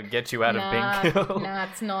not gonna get you out of being killed. Nah,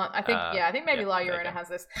 it's not. I think maybe La Llorona has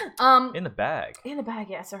this. In the bag.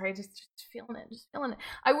 Yeah. Sorry, just feeling it.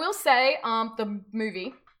 I will say, the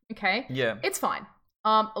movie. Okay. Yeah. It's fine.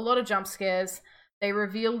 A lot of jump scares. They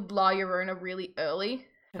revealed La Llorona really early.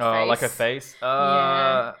 Like her face.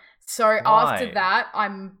 Yeah. So after that, I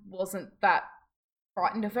wasn't that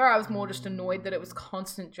frightened of her. I was more just annoyed that it was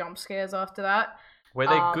constant jump scares after that. Were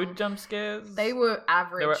they good jump scares? They were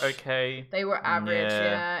average. They were okay. They were average,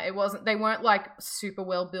 yeah. They weren't like super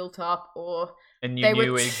well built up or... And you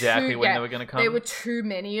knew exactly when they were going to come? There were too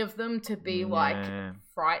many of them to be like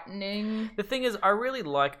frightening. The thing is, I really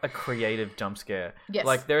like a creative jump scare. Yes.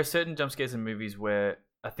 Like there are certain jump scares in movies where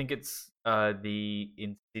I think it's the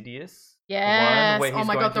Insidious one where he's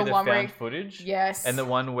going through the one found footage. Yes. And the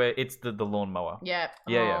one where it's the lawnmower. Yeah.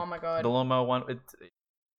 Yeah. Oh my god. The lawnmower one.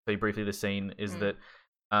 So briefly, the scene is that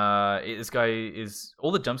this guy is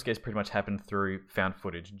all the jump scares pretty much happen through found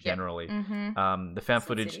footage generally. Yep. Mm-hmm. The found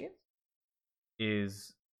footage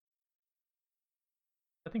is,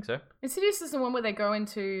 I think so. Insidious is the one where they go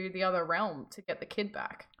into the other realm to get the kid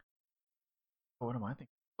back. Oh, what am I thinking?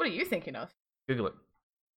 What are you thinking of? Google it.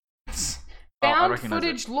 Found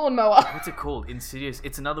footage lawnmower. What's it called? Insidious.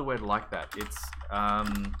 It's another word like that. It's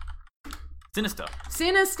sinister.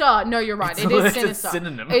 Sinister. No, you're right. It is sinister. A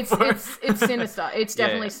synonym. It's sinister. It's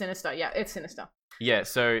definitely sinister. Yeah, it's sinister. Yeah.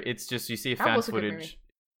 So it's just you see found footage.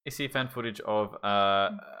 You see found footage of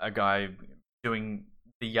a guy doing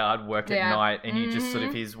the yard work at night, and you just sort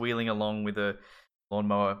of he's wheeling along with a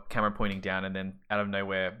lawnmower, camera pointing down, and then out of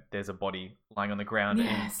nowhere there's a body lying on the ground,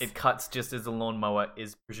 and it cuts just as the lawnmower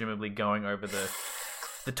is presumably going over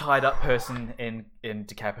the tied up person and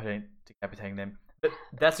decapitating them. But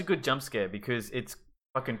that's a good jump scare because it's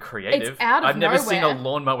fucking creative. It's out of I've never nowhere. seen a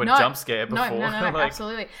lawnmower jump scare before. No, like,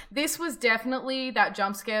 absolutely. This was definitely that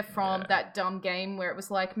jump scare from that dumb game where it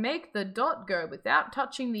was like, make the dot go without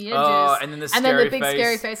touching the edges. Oh, and then the big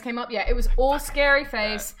scary face came up. Yeah, it was all scary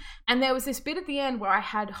face. And there was this bit at the end where I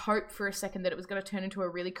had hope for a second that it was going to turn into a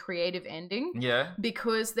really creative ending. Yeah.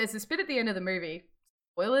 Because there's this bit at the end of the movie.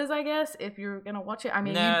 Spoilers, I guess, if you're going to watch it. I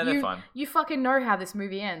mean, they're fine. You fucking know how this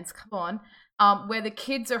movie ends. Come on. Where the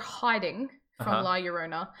kids are hiding from La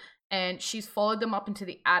Llorona, and she's followed them up into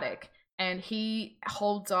the attic, and he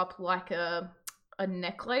holds up like a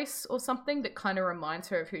necklace or something that kind of reminds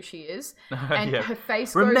her of who she is, and her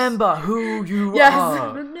face goes... Remember who you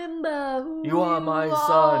are. Remember who you are my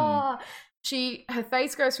son. Her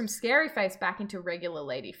face goes from scary face back into regular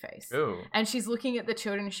lady face. Ooh. And she's looking at the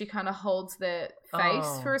children and she kind of holds their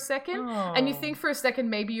face for a second. And you think for a second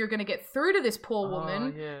maybe you're going to get through to this poor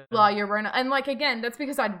woman, La Llorona. And like, again, that's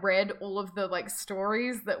because I'd read all of the like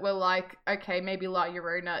stories that were like, okay, maybe La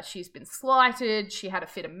Llorona, she's been slighted, she had a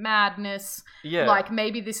fit of madness. Yeah. Like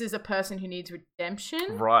maybe this is a person who needs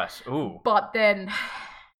redemption. Right. Ooh. But then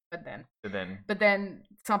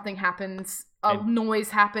something happens. A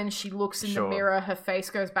noise happens. She looks in the mirror. Her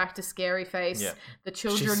face goes back to scary face. Yeah. The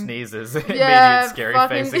children... She sneezes. Immediate scary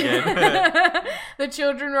face again. The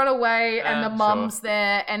children run away and the mum's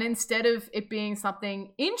there. And instead of it being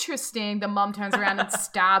something interesting, the mum turns around and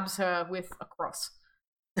stabs her with a cross.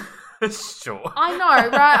 Sure. I know,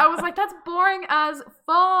 right? I was like, that's boring as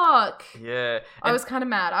fuck. Yeah. I was kind of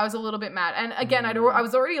mad. I was a little bit mad. And again, I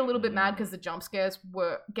was already a little bit mad because the jump scares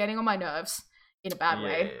were getting on my nerves in a bad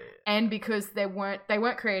way. And because they weren't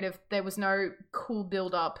creative, there was no cool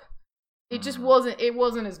build up. It just wasn't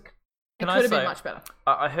as it could have been much better.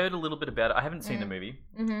 I heard a little bit about it. I haven't seen the movie.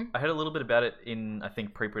 Mm-hmm. I heard a little bit about it in, I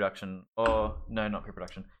think, pre-production. Oh, no, not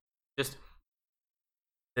pre-production. Just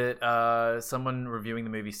that someone reviewing the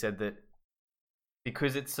movie said that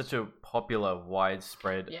because it's such a popular,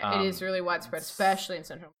 widespread... Yeah, it is really widespread, especially in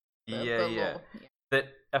Central America. That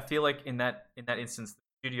I feel like in that instance, the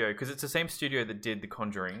studio, because it's the same studio that did The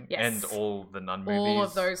Conjuring and all the Nun movies. All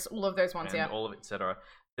of those ones, and all of it, etc.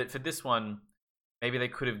 That for this one, maybe they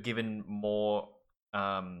could have given more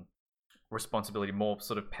responsibility, more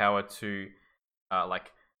sort of power to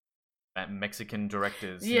like Mexican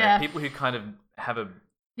directors. You know, people who kind of have a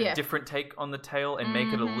different take on the tale and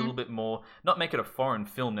make it a little bit more, not make it a foreign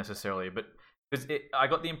film necessarily, but because I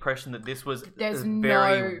got the impression that this was a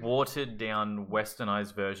very watered down,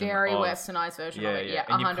 westernized version. Westernized version of it. Yeah,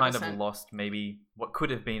 and 100%. you kind of lost maybe what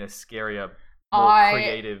could have been a scarier, more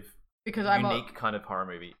creative, unique kind of horror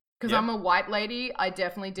movie. Because I'm a white lady, I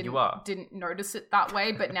definitely didn't notice it that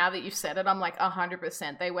way. But now that you've said it, I'm like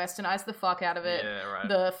 100%. They westernized the fuck out of it. Yeah, right.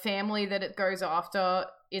 The family that it goes after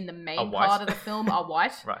in the main part of the film are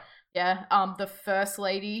white. Right. Yeah. The first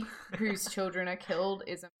lady whose children are killed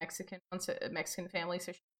is a Mexican family,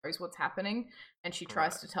 so she knows what's happening, and she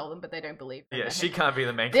tries to tell them, but they don't believe her. Yeah, she can't be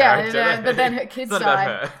the main character. Yeah, but then her kids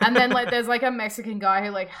die, and then like there's like a Mexican guy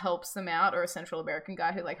who like helps them out, or a Central American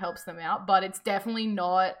guy who like helps them out, but it's definitely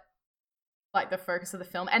not like the focus of the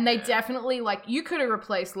film. And they definitely, like, you could have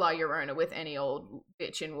replaced La Llorona with any old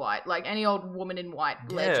bitch in white, like any old woman in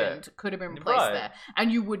white legend could have been replaced there,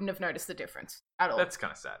 and you wouldn't have noticed the difference at all. That's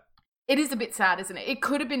kind of sad. It is a bit sad, isn't it? It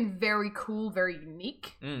could have been very cool, very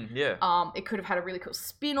unique. Yeah. It could have had a really cool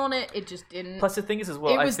spin on it. It just didn't. Plus, the thing is as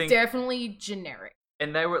well, it was definitely generic.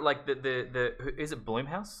 And they were like the is it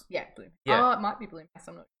Blumhouse? Yeah, Blumhouse. Yeah. Oh, it might be Blumhouse.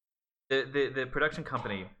 I'm not sure. The production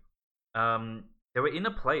company, they were in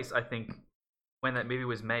a place, I think, when that movie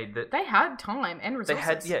was made, that they had time and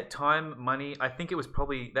resources. They had time, money. I think it was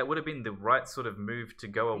probably that would have been the right sort of move to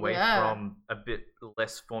go away from a bit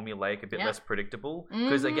less formulaic, a bit less predictable.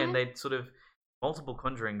 Because again, they'd sort of multiple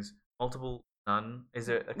Conjurings, multiple Nun. Is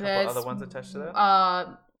there a couple other ones attached to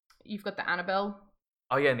that? You've got the Annabelle.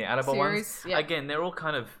 Oh yeah, and the Annabelle series, ones. Yeah. Again, they're all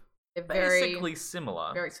kind of basically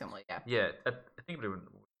similar. Very similar, yeah. Yeah, I think it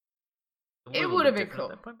would have been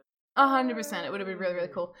cool. 100%, it would have been really, really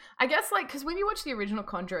cool. I guess, like, because when you watch the original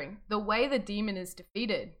Conjuring, the way the demon is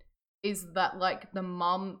defeated is that, like, the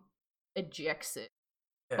mum ejects it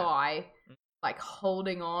by, like,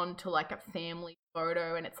 holding on to, like, a family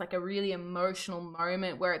photo, and it's, like, a really emotional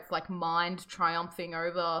moment where it's, like, mind triumphing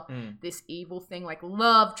over this evil thing, like,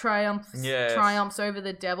 love triumphs over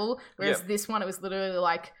the devil, whereas this one, it was literally,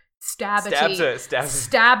 like, Stabity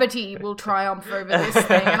will triumph over this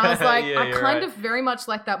thing. And I was like, I kind of very much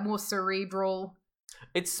like that more cerebral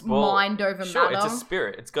mind over matter. It's a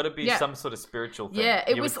spirit. It's got to be some sort of spiritual thing. Yeah,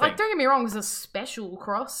 it was like, don't get me wrong, it was a special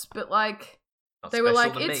cross, but like, they were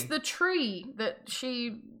like, it's the tree that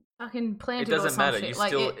she fucking planted or something. It doesn't matter. You like,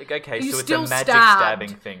 still, you so still it's a magic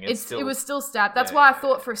stabbing thing. It was still stabbed. That's why I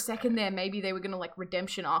thought for a second there, maybe they were going to like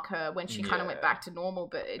redemption arc her when she kind of went back to normal,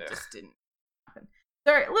 but it just didn't happen.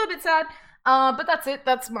 So, a little bit sad, but that's it.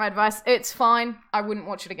 That's my advice. It's fine. I wouldn't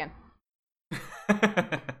watch it again.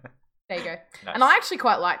 There you go. Nice. And I actually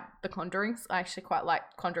quite like the Conjurings. I actually quite like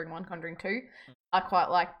Conjuring 1, Conjuring 2. I quite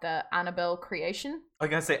like the Annabelle creation. I was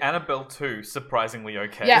going to say Annabelle 2, surprisingly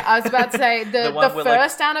okay. Yeah, I was about to say the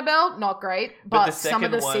first Annabelle, not great, but some of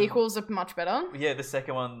the sequels are much better. Yeah, the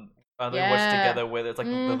second one, they watched together where there's like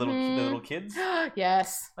the little kids.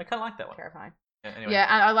 Yes. I kind of like that one. Terrifying. Yeah, anyway. Yeah,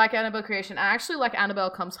 and I like Annabelle creation. I actually like Annabelle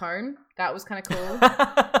Comes Home. That was kind of cool.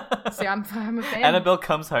 See, I'm a fan. Annabelle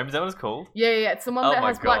Comes Home. Is that what it's called? Yeah. It's the one that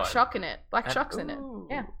has Black Shuck in it. Black Shuck's in it.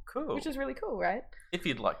 Yeah. Cool. Which is really cool, right? If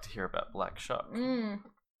you'd like to hear about Black Shuck.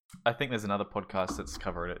 I think there's another podcast that's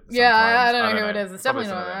covered it. Yeah, I don't know who it is. It's definitely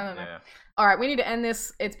not. I don't know. Yeah. All right, we need to end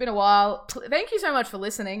this. It's been a while. Thank you so much for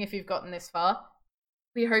listening if you've gotten this far.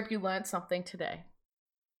 We hope you learned something today.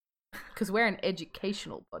 Because we're an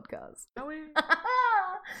educational podcast. Are we?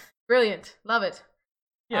 Brilliant. Love it.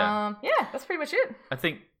 Yeah. That's pretty much it. I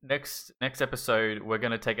think next episode we're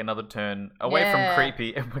gonna take another turn away from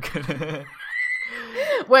creepy, and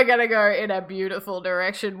we're gonna go in a beautiful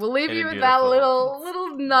direction. We'll leave you with that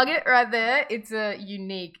little nugget right there. It's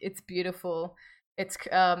unique. It's beautiful. It's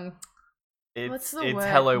what's the word?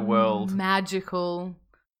 Hello world. Magical.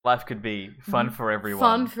 Life could be fun for everyone.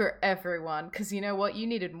 Fun for everyone. Because you know what? You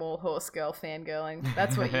needed more horse girl fangirling.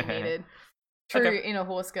 That's what you needed. True inner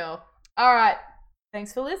horse girl. All right.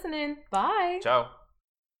 Thanks for listening. Bye. Ciao.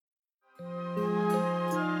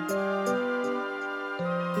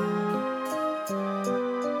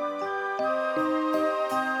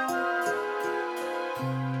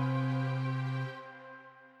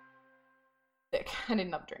 Sick. I need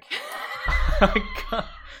another drink.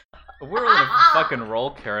 We're on a fucking roll,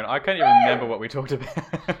 Karen. I can't even remember what we talked about.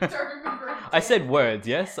 Don't remember. I said words,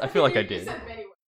 yes? I feel like I did. You said many words.